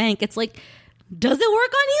on the bank. It's like, does it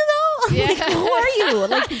work on you though? Yeah. Like, who are you?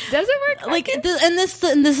 Like, does it work? Like,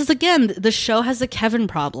 and this is again, the show has a Kevin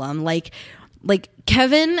problem. Like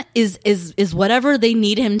Kevin is whatever they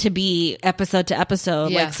need him to be episode to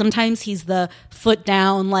episode. Yeah. Like sometimes he's the foot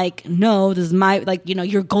down, like, no, this is my, like, you know,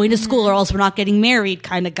 you're going to school or else we're not getting married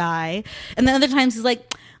kind of guy. And then other times he's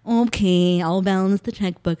like, okay, I'll balance the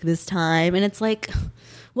checkbook this time. And it's like,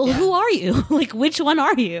 well, who are you? Like, which one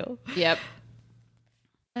are you? Yep.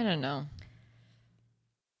 I don't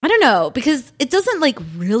know, because it doesn't like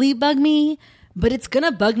really bug me, but it's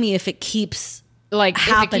gonna bug me if it keeps like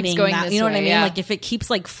happening. If it keeps going you know what I mean? Like if it keeps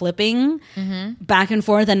like flipping back and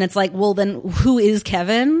forth, and it's like, well, then who is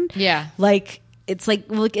Kevin? Yeah. Like it's like,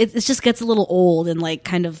 well, it just gets a little old and like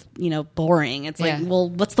kind of, you know, boring. It's like, well,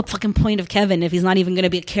 what's the fucking point of Kevin if he's not even going to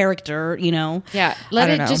be a character, you know? Yeah. Let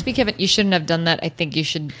it just be Kevin. You shouldn't have done that. I think you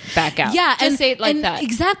should back out. Yeah. Just say it like that.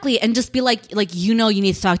 Exactly. And just be like, you know, you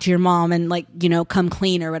need to talk to your mom and like, you know, come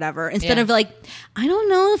clean or whatever. Instead of like, I don't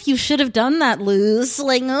know if you should have done that, Luz.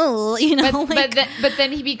 Like, oh, you know. But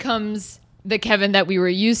then he becomes the Kevin that we were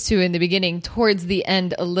used to in the beginning towards the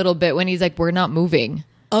end a little bit when he's like, we're not moving.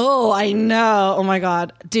 Oh, I know. Oh my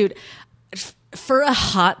God. Dude, for a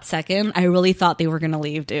hot second, I really thought they were going to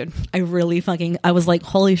leave, dude. I was like,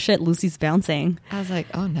 holy shit, Lucy's bouncing. I was like,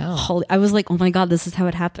 oh no. I was like, oh my God, this is how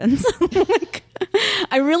it happens. Like,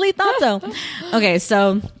 I really thought so. Okay,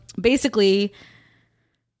 so basically,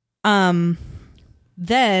 then,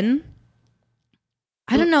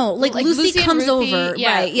 I don't know, like Lucy comes over.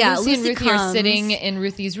 Yeah, right? Yeah, Lucy and Ruthie are sitting in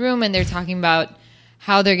Ruthie's room and they're talking about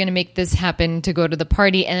how they're going to make this happen to go to the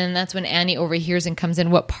party, and then that's when Annie overhears and comes in.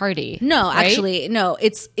 What party? No, right? actually, no.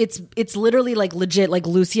 It's literally like legit. Like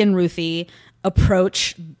Lucy and Ruthie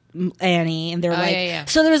approach Annie, and they're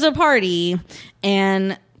so there's a party,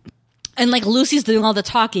 and like Lucy's doing all the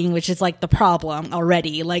talking, which is like the problem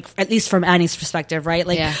already. Like at least from Annie's perspective, right?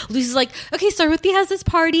 Like Lucy's like, okay, so Ruthie has this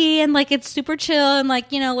party, and like it's super chill, and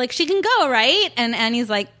like, you know, like she can go, right? And Annie's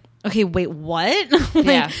like, okay, wait, what?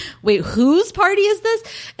 Like, wait, whose party is this?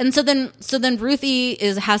 And so then Ruthie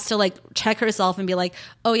has to like check herself and be like,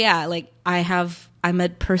 oh yeah, like I'm a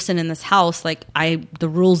person in this house, like the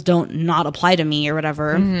rules don't not apply to me or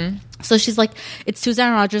whatever. Mm-hmm. So she's like, it's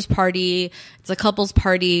Suzanne Rogers' party, it's a couple's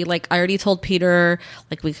party, like I already told Peter,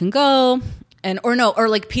 like we can go. Or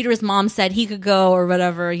like Peter's mom said he could go or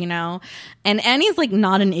whatever, you know. And Annie's like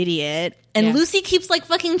not an idiot. And Lucy keeps like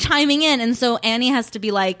fucking chiming in. And so Annie has to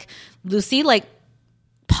be like, Lucy, like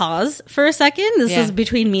pause for a second. This is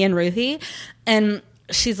between me and Ruthie. And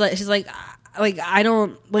she's like, I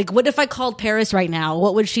don't, like, what if I called Paris right now?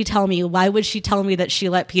 What would she tell me? Why would she tell me that she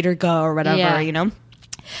let Peter go or whatever, you know?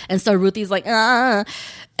 And so Ruthie's like,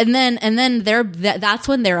 And then that's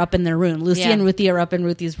when they're up in their room. Lucy and Ruthie are up in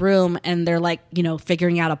Ruthie's room, and they're like, you know,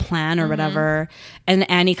 figuring out a plan or whatever. And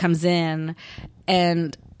Annie comes in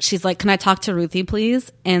and she's like, can I talk to Ruthie,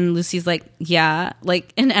 please? And Lucy's like, yeah.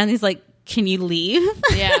 Like, and Annie's like, can you leave?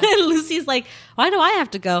 Yeah. And Lucy's like, why do I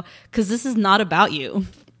have to go? Because this is not about you.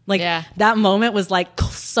 Like that moment was like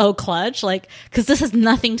so clutch, like, because this has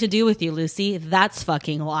nothing to do with you, Lucy. That's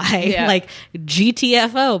fucking why. Like,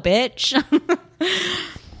 GTFO, bitch.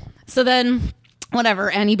 So then, whatever,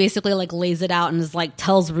 Annie basically like lays it out and is like,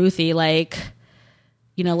 tells Ruthie, like,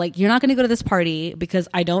 you know, like, you're not going to go to this party because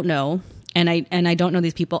I don't know. And I don't know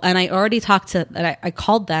these people. And I already I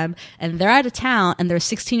called them, and they're out of town, and their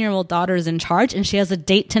 16-year-old daughter is in charge, and she has a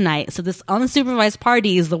date tonight. So this unsupervised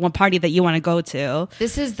party is the one party that you want to go to.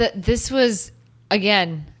 This was,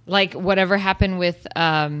 again, like whatever happened with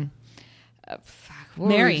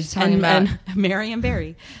Mary and Mary and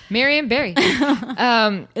Barry. Mary and Barry.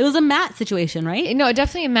 It was a Matt situation, right? No,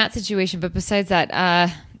 definitely a Matt situation. But besides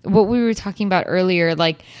that, what we were talking about earlier,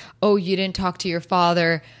 like, oh, you didn't talk to your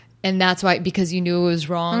father, and that's why, because you knew it was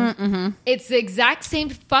wrong. Mm-hmm. It's the exact same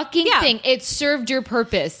fucking thing. It served your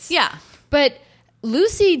purpose. Yeah. But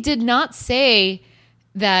Lucy did not say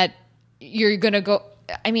that you're going to go.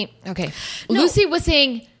 I mean, okay. No. Lucy was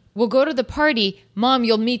saying, we'll go to the party. Mom,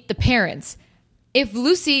 you'll meet the parents. If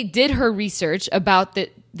Lucy did her research about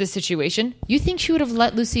the situation, you think she would have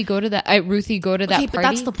let Lucy go to that? Ruthie go to that party? But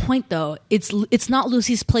that's the point, though. It's not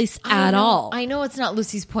Lucy's place at all. I know it's not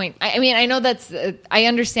Lucy's point. I mean, I know that's. I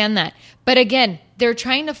understand that, but again, they're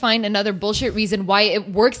trying to find another bullshit reason why it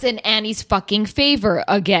works in Annie's fucking favor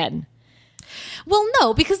again. Well,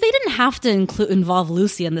 no, because they didn't have to involve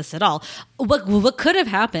Lucy in this at all. What could have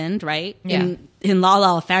happened, right? Yeah. In La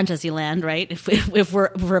La Fantasyland, right? If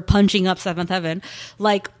we're punching up Seventh Heaven,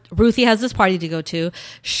 like Ruthie has this party to go to.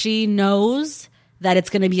 She knows that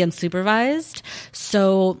it's going to be unsupervised,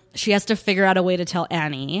 so she has to figure out a way to tell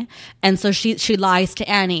Annie. And so she lies to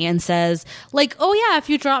Annie and says, like, oh yeah, if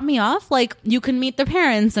you drop me off, like, you can meet the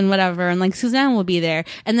parents and whatever, and like Suzanne will be there.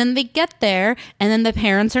 And then they get there, and then the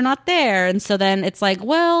parents are not there, and so then it's like,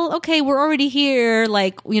 well, okay, we're already here,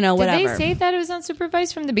 like, you know, whatever. Did they say that it was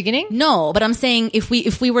unsupervised from the beginning? No, but I'm saying if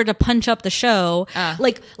we were to punch up the show,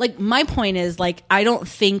 like my point is, like, I don't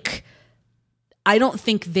think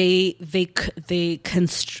they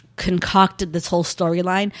concocted this whole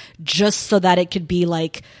storyline just so that it could be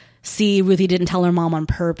like, see, Ruthie didn't tell her mom on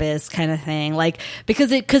purpose kind of thing. Like,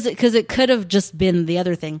 because it could have just been the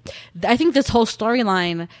other thing. I think this whole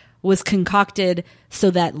storyline was concocted so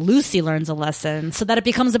that Lucy learns a lesson, so that it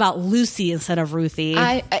becomes about Lucy instead of Ruthie.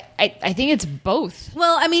 I think it's both.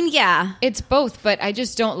 Well, I mean, yeah. It's both, but I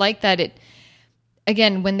just don't like that it,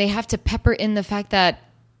 again, when they have to pepper in the fact that,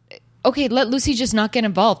 okay, let Lucy just not get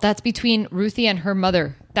involved. That's between Ruthie and her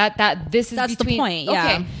mother. That's between, the point, yeah.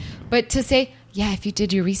 Okay. But to say, yeah, if you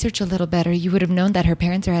did your research a little better, you would have known that her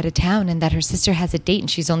parents are out of town and that her sister has a date and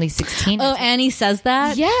she's only 16. Oh, Annie says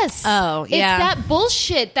that? Yes. Oh, yeah. It's that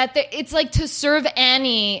bullshit that it's like to serve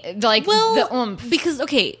Annie, like, the oomph. Because,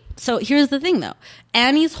 okay, so here's the thing, though.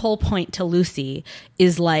 Annie's whole point to Lucy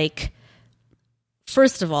is like,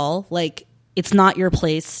 first of all, like, it's not your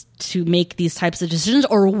place to make these types of decisions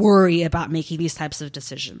or worry about making these types of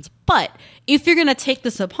decisions. But if you're going to take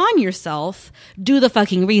this upon yourself, do the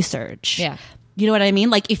fucking research. Yeah. You know what I mean?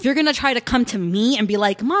 Like, if you're going to try to come to me and be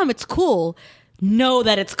like, Mom, it's cool, know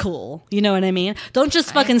that it's cool. You know what I mean? Don't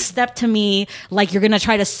just fucking step to me like you're going to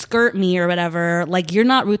try to skirt me or whatever. Like, you're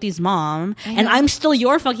not Ruthie's mom and I'm still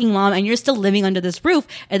your fucking mom and you're still living under this roof.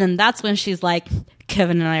 And then that's when she's like,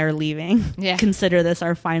 Kevin and I are leaving. Yeah. Consider this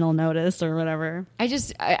our final notice or whatever. I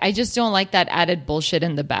just don't like that added bullshit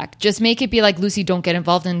in the back. Just make it be like, Lucy, don't get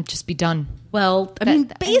involved and just be done. Well, I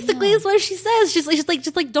mean, basically is what she says. She's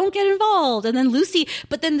like, don't get involved. And then Lucy,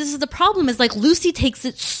 but then this is the problem, is like Lucy takes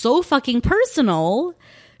it so fucking personal.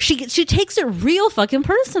 She takes it real fucking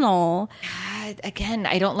personal. Again,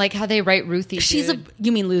 I don't like how they write Ruthie.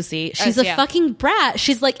 You mean Lucy? She's a fucking brat.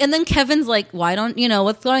 She's like, and then Kevin's like, why don't you know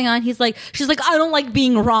what's going on? She's like, I don't like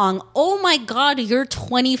being wrong. Oh my God, you're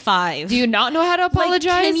 25. Do you not know how to apologize?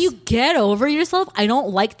 Like, can you get over yourself? I don't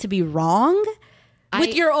like to be wrong.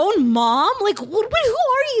 With your own mom? Like, who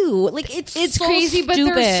are you? Like, it's so crazy, stupid.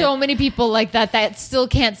 But there are so many people like that still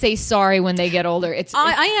can't say sorry when they get older.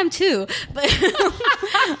 I am too, but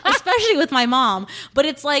especially with my mom. But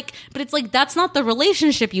it's like that's not the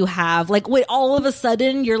relationship you have. Like, wait, all of a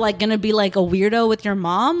sudden you're like gonna be like a weirdo with your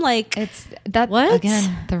mom? Like, it's that what? Again,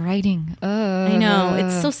 the writing. I know,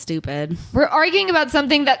 it's so stupid. We're arguing about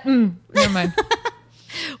something that never mind.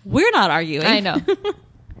 We're not arguing. I know.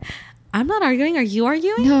 I'm not arguing. Are you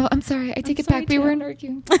arguing? No, I'm sorry. I take it back. We weren't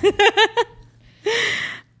arguing.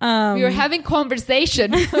 We were having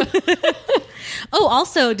conversation. Oh,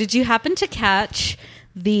 also, did you happen to catch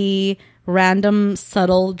the random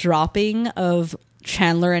subtle dropping of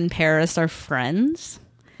Chandler and Paris are friends?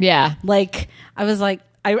 Yeah. Like, I was like,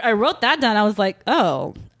 I wrote that down. I was like,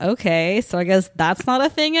 oh, okay. So I guess that's not a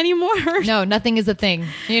thing anymore. No, nothing is a thing.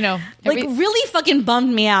 You know, like, really fucking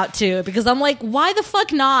bummed me out too, because I'm like, why the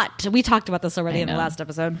fuck not? We talked about this already in the last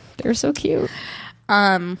episode. They're so cute.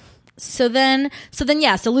 So then,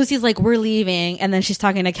 yeah. So Lucy's like, we're leaving, and then she's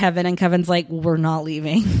talking to Kevin, and Kevin's like, we're not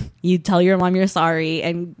leaving. You tell your mom you're sorry,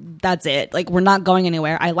 and that's it. Like, we're not going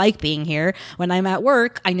anywhere. I like being here. When I'm at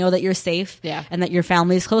work, I know that you're safe, and that your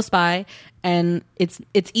family's close by, and it's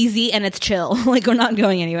easy and it's chill. Like, we're not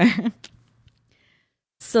going anywhere.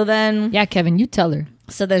 So then, yeah, Kevin, you tell her.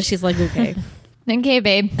 So then she's like, okay. Okay,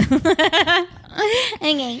 babe. Okay,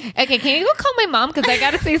 can you go call my mom? Because I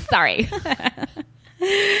got to say sorry.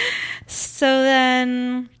 So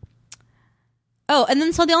then... Oh, and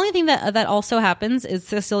then so the only thing that also happens is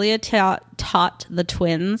Cecilia taught the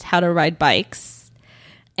twins how to ride bikes.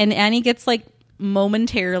 And Annie gets like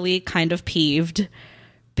momentarily kind of peeved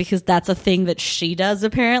because that's a thing that she does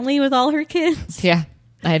apparently with all her kids. Yeah,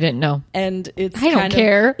 I didn't know. And I don't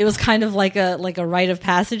care. It was kind of like a rite of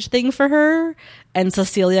passage thing for her. And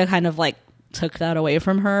Cecilia kind of like took that away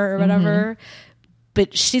from her or whatever.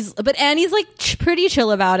 But Annie's like pretty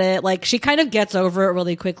chill about it. Like she kind of gets over it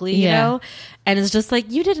really quickly, you know? And it's just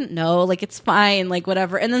like, you didn't know, like it's fine, like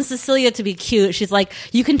whatever. And then Cecilia, to be cute, she's like,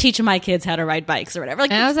 you can teach my kids how to ride bikes or whatever.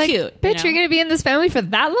 Like, and I was like, cute. Bitch, you're going to be in this family for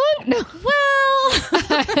that long? No.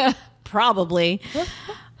 Well, probably.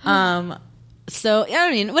 So,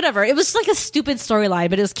 I mean, whatever. It was just like a stupid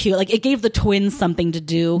storyline, but it was cute. Like, it gave the twins something to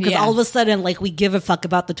do because all of a sudden, like, we give a fuck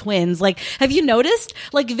about the twins. Like, have you noticed?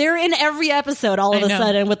 Like, they're in every episode all of a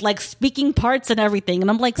sudden with, like, speaking parts and everything.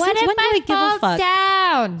 And I'm like, since when do I give a fuck?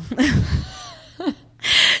 Down?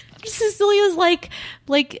 Cecilia's like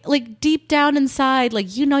deep down inside,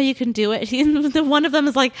 like, you know you can do it. One of them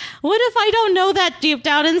is like, what if I don't know that deep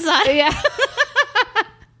down inside? Yeah.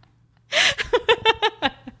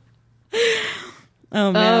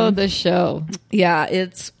 Oh man. Oh, the show. Yeah,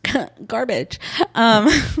 it's garbage.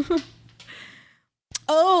 Oh,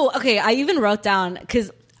 okay. I even wrote down, because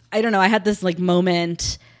I don't know, I had this like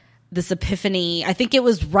moment, this epiphany. I think it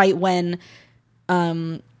was right when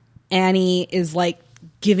Annie is like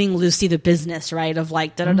giving Lucy the business, right? Of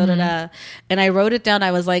like, da-da-da-da-da. And I wrote it down.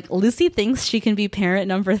 I was like, Lucy thinks she can be parent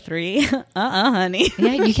number 3. Honey.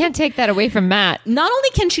 Yeah, you can't take that away from Matt. Not only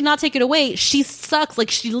can she not take it away, she sucks.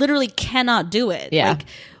 Like, she literally cannot do it. Yeah. Like,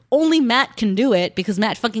 only Matt can do it because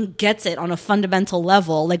Matt fucking gets it on a fundamental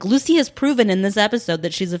level. Like, Lucy has proven in this episode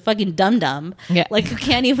that she's a fucking dum-dum. Yeah. Like, you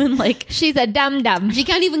can't even, like... She's a dum-dum. She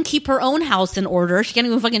can't even keep her own house in order. She can't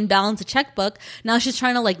even fucking balance a checkbook. Now she's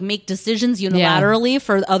trying to, like, make decisions unilaterally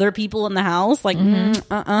for other people in the house. Like,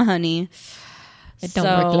 honey. It don't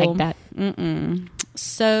work like that.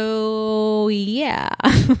 So, yeah.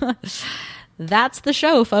 That's the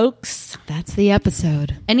show, folks. That's the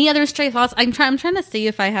episode. Any other stray thoughts? I'm trying to see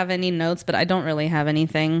if I have any notes, but I don't really have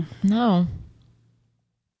anything. No.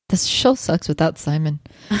 This show sucks without Simon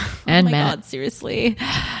and oh my Matt. God, seriously.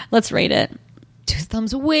 Let's rate it. 2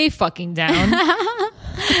 thumbs way fucking down.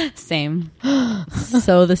 Same.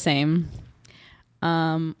 So the same.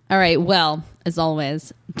 All right. Well, as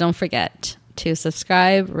always, don't forget to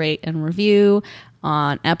subscribe, rate, and review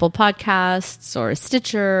on Apple Podcasts or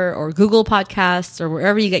Stitcher or Google Podcasts or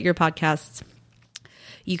wherever you get your podcasts.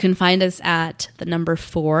 You can find us at the number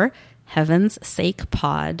 4 Heaven's Sake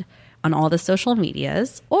Pod on all the social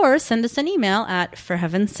medias, or send us an email at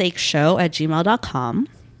forheavensakeshow@gmail.com.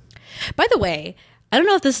 By the way, I don't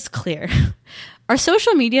know if this is clear. Our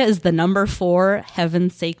social media is the number 4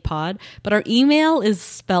 Heaven's Sake Pod, but our email is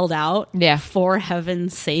spelled out for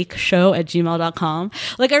Heaven's Sake Show@gmail.com.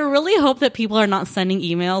 Like, I really hope that people are not sending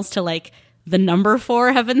emails to like the number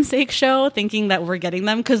 4 Heaven's Sake Show thinking that we're getting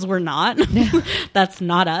them, because we're not. That's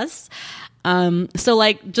not us. So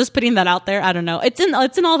like, just putting that out there. I don't know. It's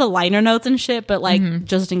in all the liner notes and shit, but like,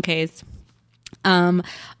 just in case.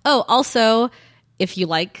 Also, if you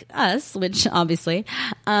like us, which obviously, you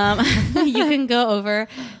can go over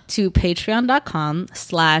to patreon.com/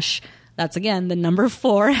 that's again the number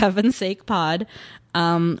 4 Heaven's Sake Pod,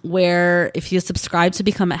 where if you subscribe to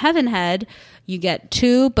become a Heaven Head, you get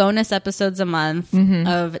 2 bonus episodes a month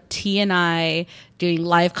of T and I doing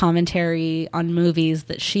live commentary on movies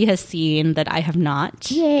that she has seen that I have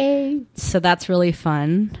not. Yay! So that's really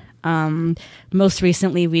fun. Most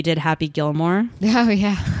recently we did Happy Gilmore. Oh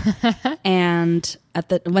yeah. And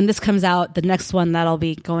when this comes out, the next one that'll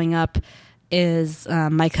be going up is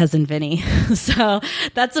My Cousin Vinny. So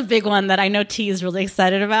that's a big one that I know T is really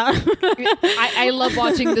excited about. I love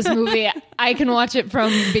watching this movie. I can watch it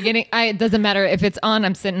from beginning. It doesn't matter if it's on,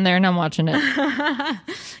 I'm sitting there and I'm watching it.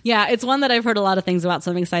 Yeah, it's one that I've heard a lot of things about,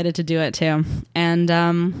 so I'm excited to do it too.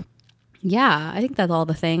 And yeah, I think that's all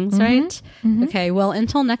the things, right? Okay, well,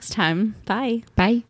 until next time, bye. Bye.